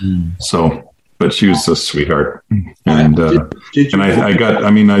see. So, but she was a sweetheart. And, my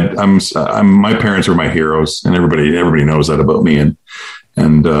parents were my heroes, and everybody knows that about me.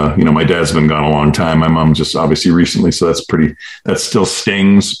 And my dad's been gone a long time. My mom just obviously recently, so that still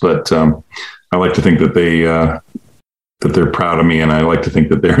stings, but, I like to think that they're proud of me, and I like to think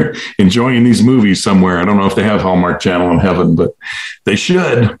that they're enjoying these movies somewhere. I don't know if they have Hallmark Channel in heaven, but they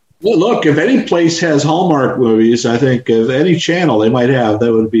should. Well, look, if any place has Hallmark movies, I think if any channel they might have,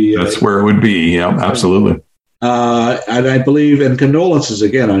 that would be. That's where it would be. Yeah, absolutely. And I believe, and condolences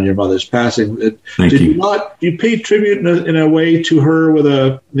again on your mother's passing. Thank you. You pay tribute in a way to her with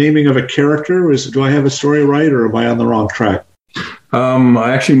a naming of a character? Do I have a story right, or am I on the wrong track?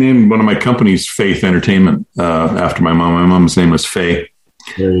 I actually named one of my companies Faith Entertainment after my mom. My mom's name was Faye.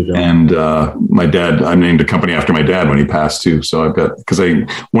 There you go. And my dad, I named a company after my dad when he passed too. So I've got,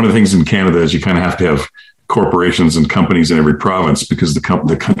 one of the things in Canada is you kind of have to have corporations and companies in every province because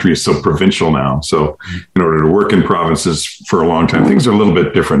the country is so provincial now. So in order to work in provinces for a long time, things are a little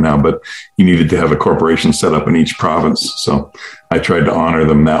bit different now, but you needed to have a corporation set up in each province. So I tried to honor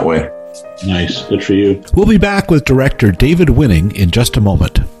them that way. Nice. Good for you. We'll be back with director David Winning in just a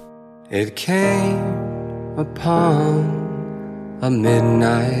moment. It came upon a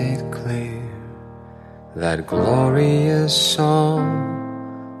midnight clear, that glorious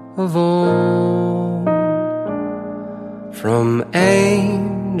song of old, from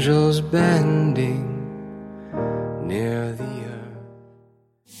angels bending near the earth.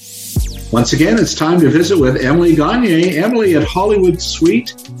 Once again, it's time to visit with Emily Gagne. Emily at Hollywood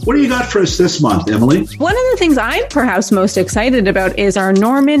Suite. What do you got for us this month, Emily? One of the things I'm perhaps most excited about is our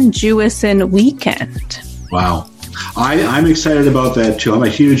Norman Jewison weekend. Wow. I'm excited about that, too. I'm a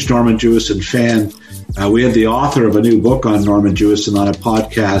huge Norman Jewison fan. We had the author of a new book on Norman Jewison on a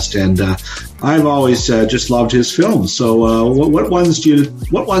podcast, and I've always just loved his films. So what ones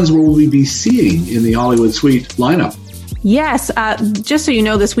will we be seeing in the Hollywood Suite lineup? Yes, just so you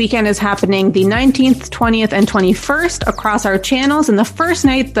know, this weekend is happening the 19th, 20th, and 21st across our channels. And the first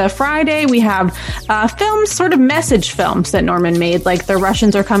night, the Friday, we have films, sort of message films that Norman made, like The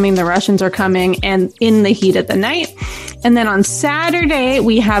Russians Are Coming, and In the Heat of the Night. And then on Saturday,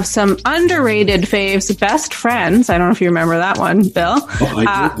 we have some underrated faves, Best Friends. I don't know if you remember that one, Bill. Oh,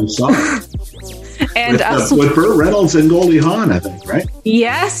 I did. I saw it. And with Burt Reynolds and Goldie Hawn, I think, right?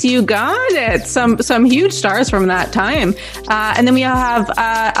 Yes, you got it. Some huge stars from that time. And then we have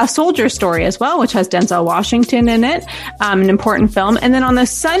A Soldier Story as well, which has Denzel Washington in it, an important film. And then on the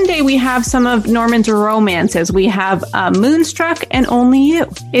Sunday, we have some of Norman's romances. We have Moonstruck and Only You.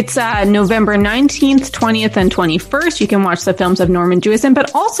 It's November 19th, 20th, and 21st. You can watch the films of Norman Jewison.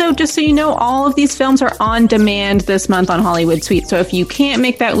 But also, just so you know, all of these films are on demand this month on Hollywood Suite. So if you can't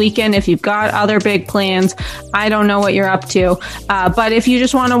make that weekend, if you've got other big plans, I don't know what you're up to. But if you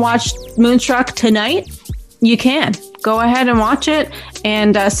just want to watch Moonstruck tonight, you can. Go ahead and watch it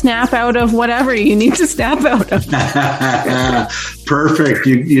and snap out of whatever you need to snap out of. Perfect.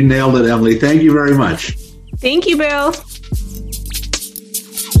 You nailed it, Emily. Thank you very much. Thank you, Bill.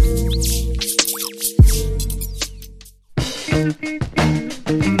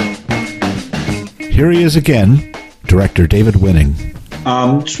 Here he is again, director David Winning.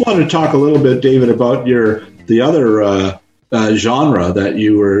 Just wanted to talk a little bit, David, about the other genre that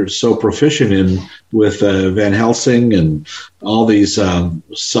you were so proficient in with Van Helsing and all these,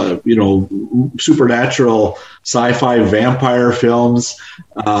 supernatural sci-fi vampire films.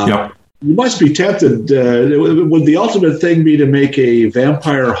 Yep. You must be tempted. Would the ultimate thing be to make a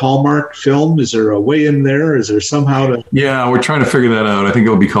vampire Hallmark film? Is there a way in there? Is there somehow to? Yeah, we're trying to figure that out. I think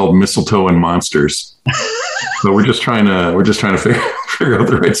it'll be called Mistletoe and Monsters. So we're just trying to figure out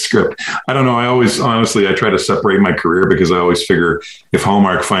the right script. I don't know. I try to separate my career because I always figure if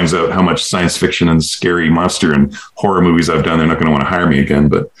Hallmark finds out how much science fiction and scary monster and horror movies I've done, they're not going to want to hire me again.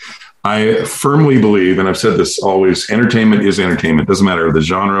 But I firmly believe, and I've said this always, entertainment is entertainment. Doesn't matter the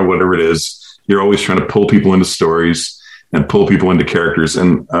genre, whatever it is. You're always trying to pull people into stories and pull people into characters.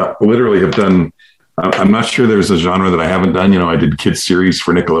 And literally have done, I'm not sure there's a genre that I haven't done. I did kids series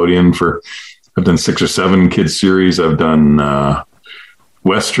for Nickelodeon I've done 6 or 7 kids series. I've done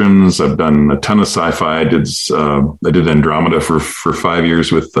Westerns. I've done a ton of sci-fi. I did Andromeda for 5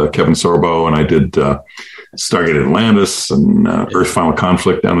 years with Kevin Sorbo, and I did Stargate Atlantis and Earth Final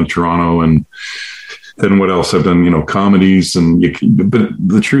Conflict down in Toronto. And then what else? I've done, comedies. But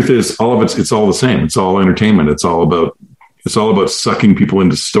the truth is, all of it's all the same. It's all entertainment. It's all about, it's all about sucking people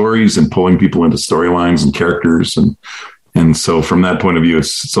into stories and pulling people into storylines and characters. And so from that point of view,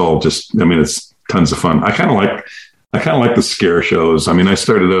 it's all just, I mean, it's tons of fun. I kind of like the scare shows. I mean, I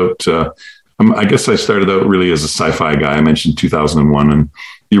started out, I guess I started out really as a sci-fi guy. I mentioned 2001 and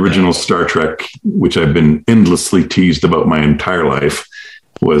the original Star Trek, which I've been endlessly teased about my entire life,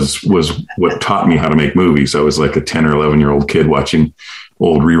 was what taught me how to make movies. I was like a 10 or 11-year-old kid watching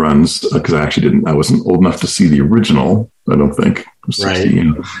old reruns because I wasn't old enough to see the original. I don't think. I was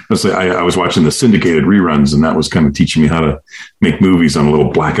 16. Right. I was watching the syndicated reruns, and that was kind of teaching me how to make movies on a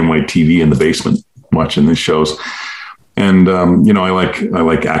little black and white TV in the basement, watching these shows. And I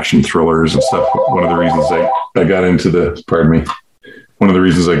like action thrillers and stuff. One of the reasons I got into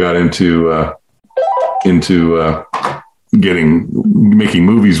making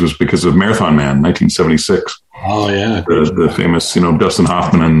movies was because of Marathon Man, 1976. Oh yeah, the famous, Dustin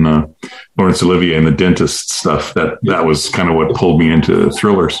Hoffman and Laurence Olivier and the dentist stuff. That was kind of what pulled me into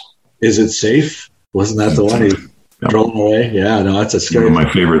thrillers. Is It Safe? Wasn't that the one he drove away? Yeah, no, that's a scary. One of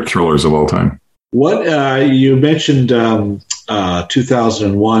my favorite thrillers of all time. What you mentioned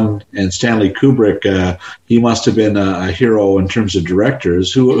 2001 and Stanley Kubrick. He must have been a hero in terms of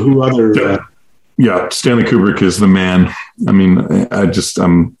directors. Who other? Yeah, Stanley Kubrick is the man. I mean,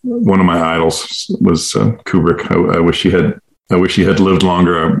 I'm one of my idols was Kubrick. I wish he had lived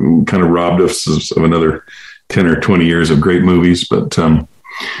longer. Kind of robbed us of another 10 or 20 years of great movies. But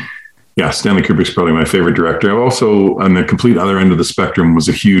Stanley Kubrick's probably my favorite director. I've also, on the complete other end of the spectrum, was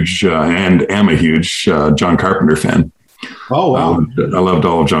a huge and am a huge John Carpenter fan. Oh wow! I loved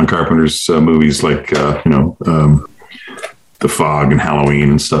all of John Carpenter's movies, like The Fog and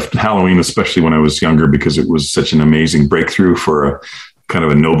Halloween and stuff. Halloween, especially when I was younger, because it was such an amazing breakthrough for a kind of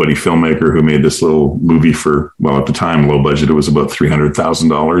a nobody filmmaker who made this little movie for, well, at the time, low budget. It was about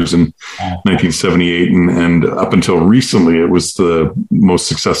 $300,000 in 1978. And up until recently, it was the most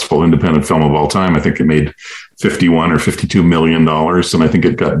successful independent film of all time. I think it made $51 or $52 million. And I think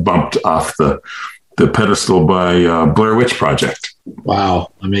it got bumped off the pedestal by Blair Witch Project. Wow.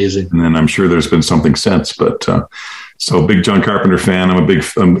 Amazing. And then I'm sure there's been something since, but so big John Carpenter fan.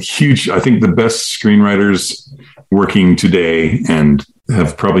 I'm huge. I think the best screenwriters working today and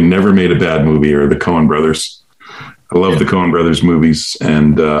have probably never made a bad movie are the Coen brothers. I love the Coen brothers movies.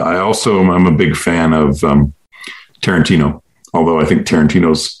 And I'm a big fan of Tarantino, although I think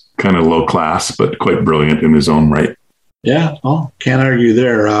Tarantino's kind of low class, but quite brilliant in his own right. Yeah. Oh, can't argue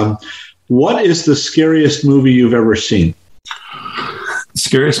there. What is the scariest movie you've ever seen? The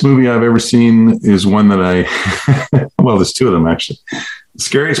scariest movie I've ever seen is one that well, there's two of them, actually. The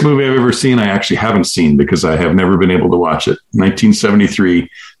scariest movie I've ever seen, I actually haven't seen because I have never been able to watch it. 1973,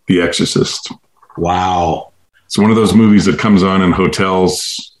 The Exorcist. Wow. It's one of those movies that comes on in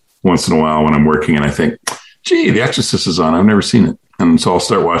hotels once in a while when I'm working, and I think, gee, The Exorcist is on. I've never seen it. And so I'll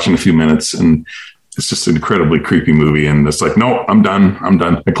start watching a few minutes, and it's just an incredibly creepy movie. And it's like, no, I'm done.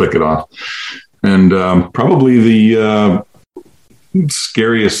 I click it off. And probably the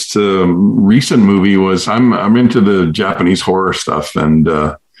scariest recent movie was I'm into the Japanese horror stuff, and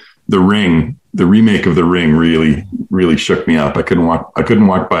The Ring, the remake of The Ring, really shook me up. I couldn't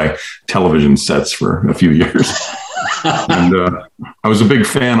walk by television sets for a few years. And I was a big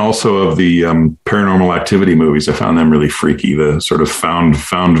fan also of the Paranormal Activity movies. I found them really freaky, the sort of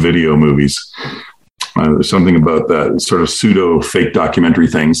found video movies. There's something about that sort of pseudo fake documentary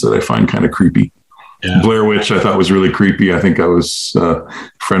things that I find kind of creepy. Yeah. Blair Witch I thought was really creepy. I think I was a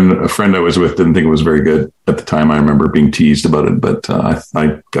friend I was with didn't think it was very good at the time. I remember being teased about it, but I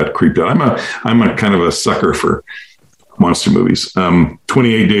got creeped out. I'm a kind of a sucker for monster movies.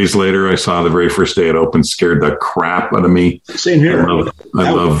 28 Days Later, I saw the very first day it opened, scared the crap out of me. Same here. I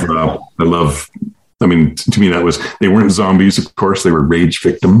love. I mean, to me, they weren't zombies, of course, they were rage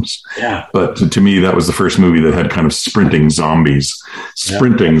victims. Yeah. But to me, that was the first movie that had kind of sprinting zombies,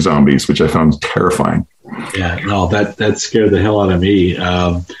 which I found terrifying. Yeah, no, that scared the hell out of me.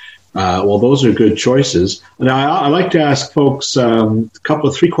 Well, those are good choices. Now, I like to ask folks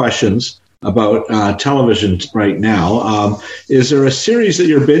three questions about television right now. Is there a series that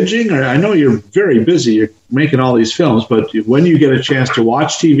you're binging? I know you're very busy. You're making all these films, but when you get a chance to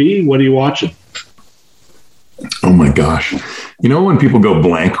watch TV, what are you watching? Oh my gosh. When people go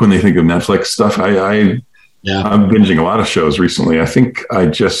blank when they think of Netflix stuff, I'm binging a lot of shows recently. I think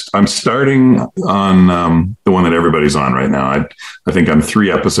I'm starting on the one that everybody's on right now. I think I'm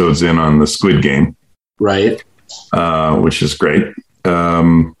 3 episodes in on the Squid Game. Right. Which is great.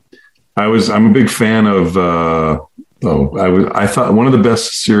 I'm a big fan of, I thought one of the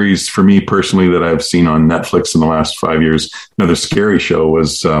best series for me personally that I've seen on Netflix in the last 5 years, another scary show,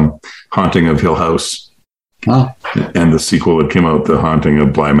 was Haunting of Hill House. Wow. And the sequel that came out, The Haunting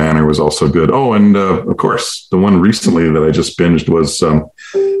of Bly Manor, was also good. Oh, and of course, the one recently that I just binged was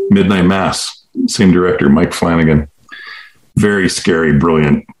Midnight Mass. Same director, Mike Flanagan. Very scary,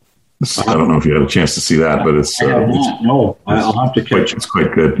 brilliant. I don't know if you had a chance to see that, but it's no. I'll have to catch it. It's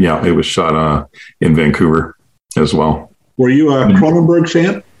quite good. Yeah, it was shot in Vancouver as well. Were you a Cronenberg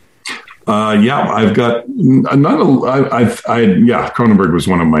fan? Yeah, I've got Cronenberg was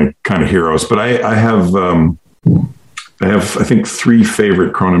one of my kind of heroes, but I have I think 3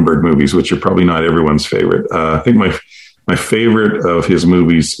 favorite Cronenberg movies, which are probably not everyone's favorite. I think my favorite of his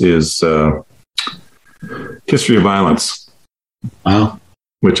movies is History of Violence. Wow.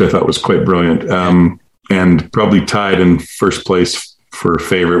 Which I thought was quite brilliant. And probably tied in first place for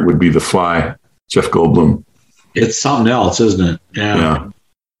favorite would be The Fly, Jeff Goldblum. It's something else, isn't it? Yeah.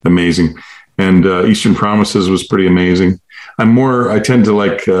 Amazing. And Eastern Promises was pretty amazing. I tend to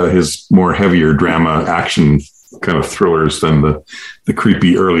like his more heavier drama action kind of thrillers than the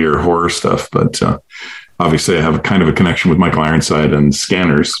creepy earlier horror stuff. But obviously I have a kind of a connection with Michael Ironside and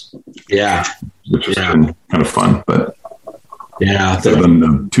Scanners. Yeah. Which has been kind of fun, but yeah, I've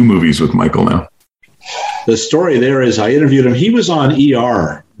done 2 movies with Michael now. The story there is I interviewed him. He was on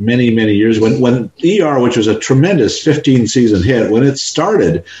ER many, many years when ER, which was a tremendous 15-season hit, when it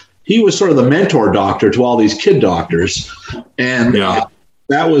started, he was sort of the mentor doctor to all these kid doctors. And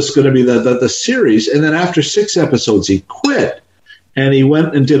that was going to be the series. And then after 6 episodes, he quit. And he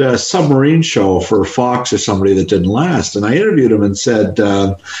went and did a submarine show for Fox or somebody that didn't last. And I interviewed him and said,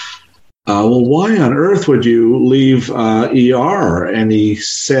 well, why on earth would you leave ER? And he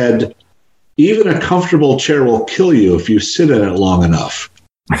said, even a comfortable chair will kill you if you sit in it long enough.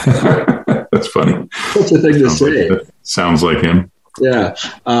 That's funny. What's the thing to say? Sounds like him. Yeah.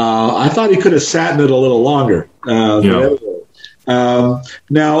 I thought he could have sat in it a little longer. Now,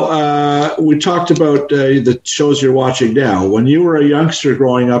 we talked about the shows you're watching now. When you were a youngster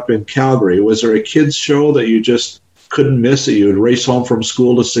growing up in Calgary, was there a kids show that you just couldn't miss that you would race home from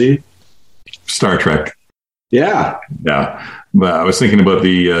school to see? Star Trek. Yeah. But I was thinking about do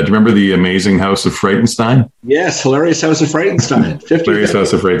you remember The Amazing House of Frightenstein? Yes, Hilarious House of Frightenstein. Hilarious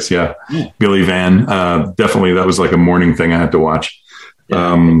House of Frightenstein, yeah. Billy Van. Definitely, that was like a morning thing I had to watch.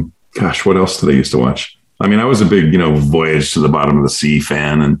 Yeah. Gosh, what else did I used to watch? I mean, I was a big, Voyage to the Bottom of the Sea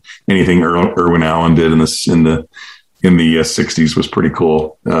fan, and anything Irwin Allen did in the 60s was pretty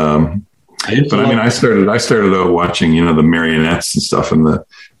cool. But I mean, I started out watching, the marionettes and stuff, and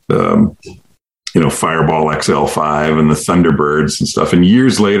the Fireball XL5 and the Thunderbirds and stuff. And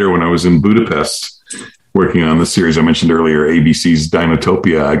years later, when I was in Budapest working on the series I mentioned earlier, ABC's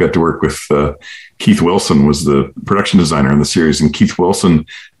Dinotopia, I got to work with Keith Wilson, was the production designer in the series. And Keith Wilson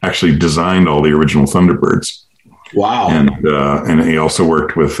actually designed all the original Thunderbirds. Wow. And he also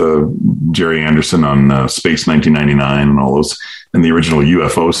worked with Jerry Anderson on Space 1999 and all those, and the original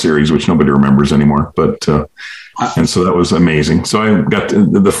UFO series, which nobody remembers anymore. But and so that was amazing. So I got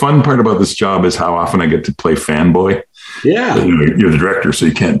the fun part about this job is how often I get to play fanboy. Yeah, you're the director, so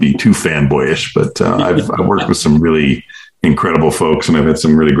you can't be too fanboyish. But I've worked with some really incredible folks, and I've had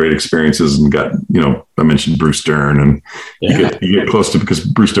some really great experiences. And got I mentioned Bruce Dern, and you get close to, because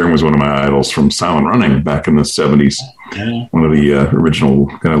Bruce Dern was one of my idols from Silent Running back in the 70s. Yeah. One of the original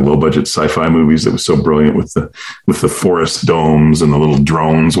kind of low budget sci-fi movies that was so brilliant with the forest domes and the little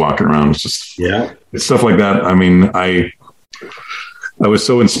drones walking around. It's just it's stuff like that. I mean, I was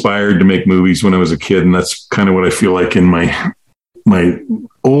so inspired to make movies when I was a kid, and that's kind of what I feel like in my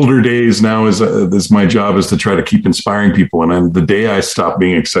older days now is my job is to try to keep inspiring people. And the day I stop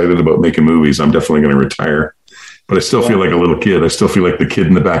being excited about making movies, I'm definitely going to retire. But I still feel like a little kid. I still feel like the kid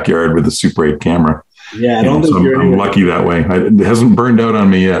in the backyard with the Super 8 camera. Yeah, I'm lucky that way. It hasn't burned out on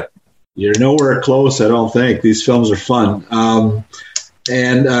me yet. You're nowhere close, I don't think. These films are fun.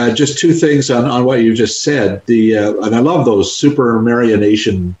 And just 2 things on what you just said. And I love those super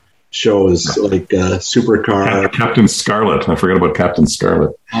marionation shows like Supercar. Captain Scarlet. I forgot about Captain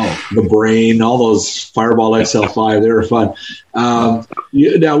Scarlet. Oh, The Brain, all those Fireball XL5, they were fun. Now,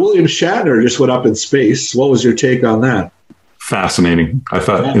 William Shatner just went up in space. What was your take on that? Fascinating. I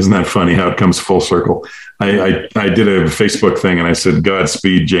thought, isn't that funny how it comes full circle? I did a Facebook thing and I said,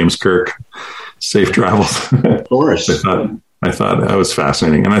 Godspeed, James Kirk. Safe travels. Of course. I thought that was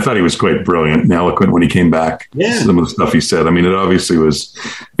fascinating. And I thought he was quite brilliant and eloquent when he came back. Yeah. Some of the stuff he said. I mean, it obviously was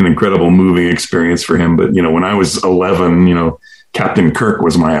an incredible moving experience for him. But, when I was 11, Captain Kirk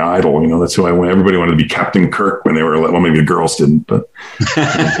was my idol. That's who I went. Everybody wanted to be Captain Kirk when they were, well, maybe the girls didn't, but.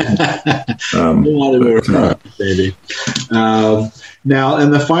 Maybe. Now,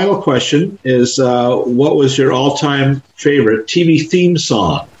 and the final question is, what was your all-time favorite TV theme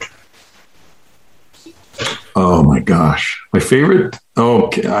song? Oh my gosh. My favorite?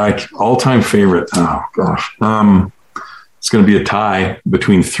 All-time favorite. Oh gosh. It's going to be a tie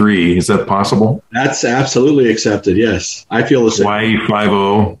between 3. Is that possible? That's absolutely accepted. Yes. I feel the same. Hawaii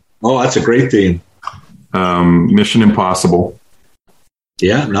Five-0. Oh, that's a great theme. Mission Impossible.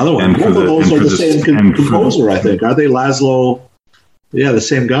 Yeah, another one. Both of those are the same composer, I think. Are they Laszlo? Yeah, the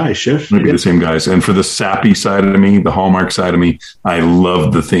same guy, Schiff. Maybe the same guys. And for the sappy side of me, the Hallmark side of me, I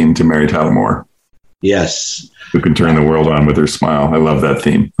love the theme to Mary Tyler Moore. Yes. Who can turn the world on with her smile. I love that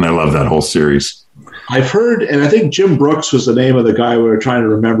theme. And I love that whole series. I've heard, and I think Jim Brooks was the name of the guy we were trying to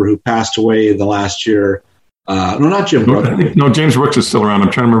remember who passed away in the last year. No, not Jim Brooks. No, James Brooks is still around.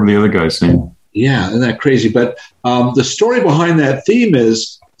 I'm trying to remember the other guy's name. Yeah, isn't that crazy? But the story behind that theme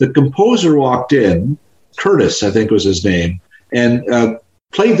is the composer walked in, Curtis, I think was his name, and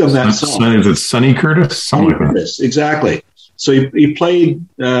played them that song. Is it Sonny Curtis? Sonny Curtis, exactly. So he played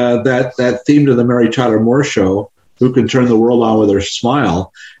that theme to the Mary Tyler Moore Show, Who Can Turn the World On with Her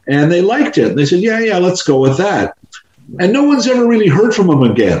Smile, and they liked it. And they said, yeah, let's go with that. And no one's ever really heard from him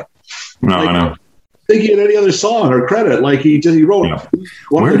again. No, I know. I think he had any other song or credit. Like he wrote. Yeah.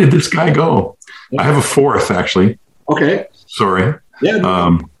 Where did this guy go? I have a 4th, actually. Okay. Sorry.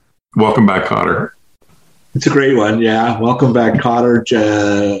 Yeah. Welcome Back, Kotter. It's a great one. Yeah. Welcome Back, Kotter.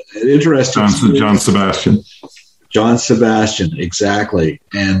 Interesting. John Sebastian. John Sebastian, exactly.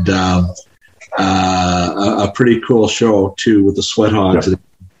 And a pretty cool show, too, with the Sweat Hogs. Yeah.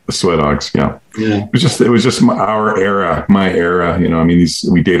 The Sweat Hogs, yeah. It was just our era, my era. You know, I mean,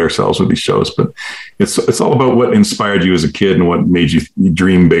 we date ourselves with these shows, but it's all about what inspired you as a kid and what made you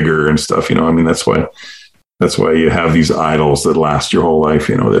dream bigger and stuff. You know, I mean, that's why you have these idols that last your whole life.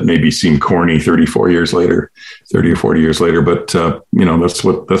 You know, that maybe seem corny 30 or 40 years later, but you know, that's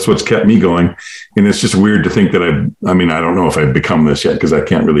what's kept me going. And it's just weird to think that I don't know if I've become this yet because I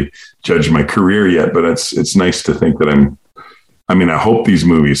can't really judge my career yet. But it's nice to think that I hope these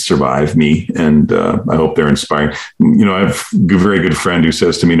movies survive me, and I hope they're inspiring. You know, I have a very good friend who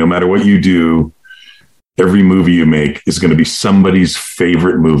says to me, no matter what you do, every movie you make is going to be somebody's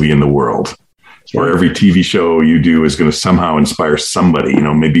favorite movie in the world. Or every TV show you do is going to somehow inspire somebody. You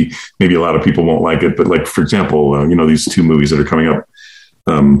know, maybe a lot of people won't like it, but like, for example, you know, these 2 movies that are coming up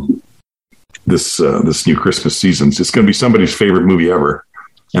this new Christmas season, it's going to be somebody's favorite movie ever.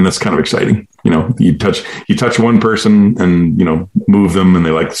 And that's kind of exciting. You know, you touch one person and, you know, move them and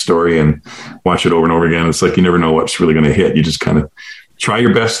they like the story and watch it over and over again. It's like you never know what's really going to hit. You just kind of try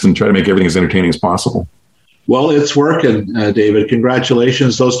your best and try to make everything as entertaining as possible. Well, it's working, David.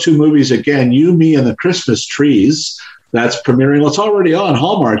 Congratulations. Those 2 movies, again, You, Me, and the Christmas Trees. That's premiering. Well, it's already on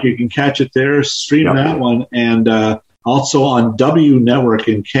Hallmark. You can catch it there, stream that one. And also on W Network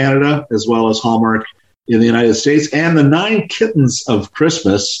in Canada, as well as Hallmark in the United States, and the 9 Kittens of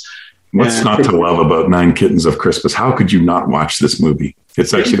Christmas. What's not to love about 9 Kittens of Christmas? How could you not watch this movie?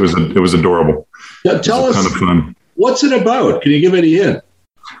 It's actually, it was adorable. Tell us, kind of fun. What's it about? Can you give any hint?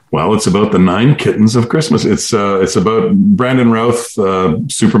 Well, it's about the 9 Kittens of Christmas. It's about Brandon Routh,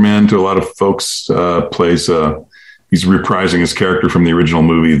 Superman to a lot of folks, plays, he's reprising his character from the original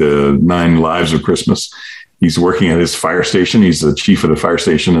movie, The 9 Lives of Christmas. He's working at his fire station. He's the chief of the fire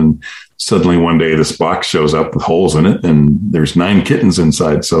station. And suddenly one day this box shows up with holes in it and there's 9 kittens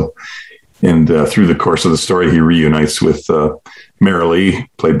inside. So, and through the course of the story, he reunites with Marilee,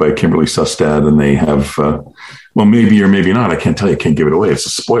 played by Kimberly Sustad. And they have, well, maybe or maybe not. I can't tell you. I can't give it away. It's a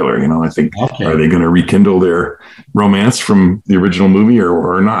spoiler. You know, I think, Are they going to rekindle their romance from the original movie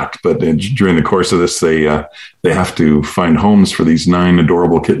or not? But during the course of this, they have to find homes for these 9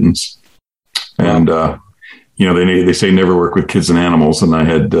 adorable kittens. And, you know, they say never work with kids and animals. And I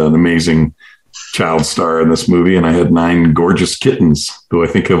had an amazing child star in this movie. And I had 9 gorgeous kittens who I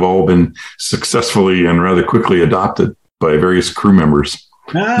think have all been successfully and rather quickly adopted by various crew members.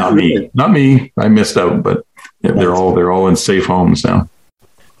 Not me. I missed out, but yeah, they're all in safe homes now.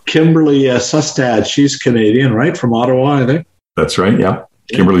 Kimberly Sustad, she's Canadian, right? From Ottawa, I think. That's right. Yeah.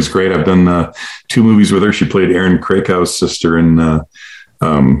 Kimberly's great. I've done 2 movies with her. She played Aaron Krakow's sister in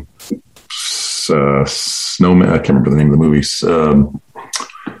Snowman. I can't remember the name of the movies.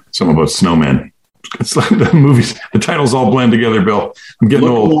 Something about snowmen. It's like the movies. The titles all blend together, Bill. I'm getting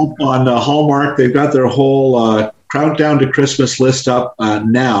old. On Hallmark, they've got their whole Countdown to Christmas list up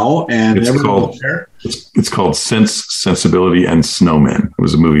now, and it's called Sense, Sensibility, and Snowmen. It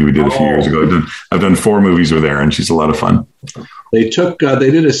was a movie we did a few years ago. I've done 4 movies with Erin. She's a lot of fun. They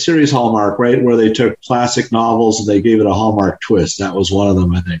did a series Hallmark, right, where they took classic novels and they gave it a Hallmark twist. That was one of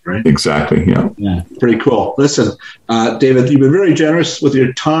them, I think, right? Exactly. Yeah. Pretty cool. Listen, David, you've been very generous with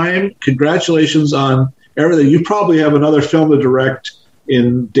your time. Congratulations on everything. You probably have another film to direct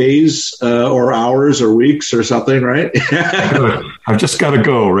in days or hours or weeks or something, right? I've just got to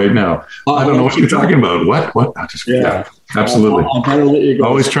go right now. I don't know what you're talking about. What? Yeah, absolutely. I'll better let you go.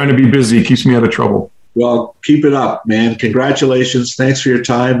 Always trying to be busy keeps me out of trouble. Well, keep it up, man. Congratulations. Thanks for your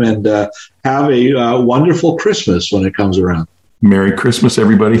time, and have a wonderful Christmas when it comes around. Merry Christmas,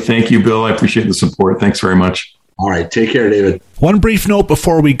 everybody. Thank you, Bill. I appreciate the support. Thanks very much. All right. Take care, David. One brief note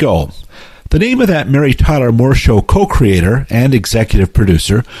before we go. The name of that Mary Tyler Moore Show co-creator and executive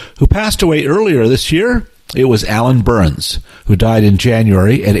producer who passed away earlier this year, it was Alan Burns, who died in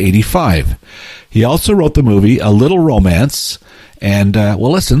January at 85. He also wrote the movie A Little Romance. And,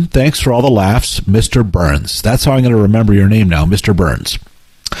 well, listen, thanks for all the laughs, Mr. Burns. That's how I'm going to remember your name now, Mr. Burns.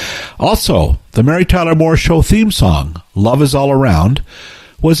 Also, the Mary Tyler Moore Show theme song, Love Is All Around,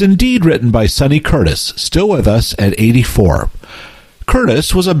 was indeed written by Sonny Curtis, still with us at 84.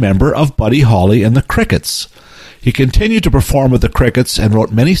 Curtis was a member of Buddy Holly and the Crickets. He continued to perform with the Crickets and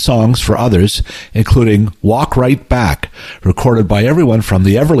wrote many songs for others, including Walk Right Back, recorded by everyone from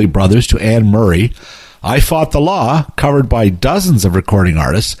the Everly Brothers to Anne Murray, I Fought the Law, covered by dozens of recording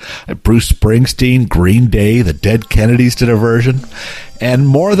artists. Bruce Springsteen, Green Day, the Dead Kennedys did a version. And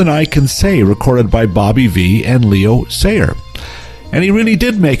More Than I Can Say, recorded by Bobby V and Leo Sayer. And he really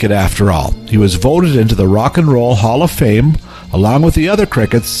did make it after all. He was voted into the Rock and Roll Hall of Fame, along with the other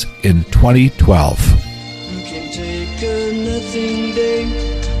Crickets, in 2012. You can take a nothing day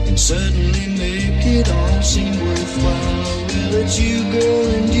and suddenly make it all seem worthwhile. Well, it's you, girl,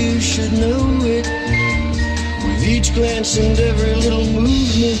 and you should know it. Each glance and every little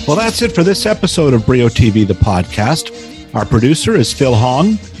movement. Well, that's it for this episode of Brio TV, the podcast. Our producer is Phil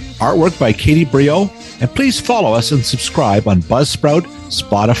Hong, artwork by Katie Brio, and please follow us and subscribe on Buzzsprout,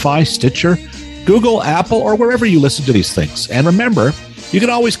 Spotify, Stitcher, Google, Apple, or wherever you listen to these things. And remember, you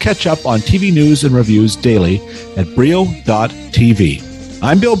can always catch up on TV news and reviews daily at Brio.tv.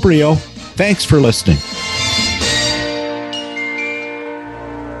 I'm Bill Brio. Thanks for listening.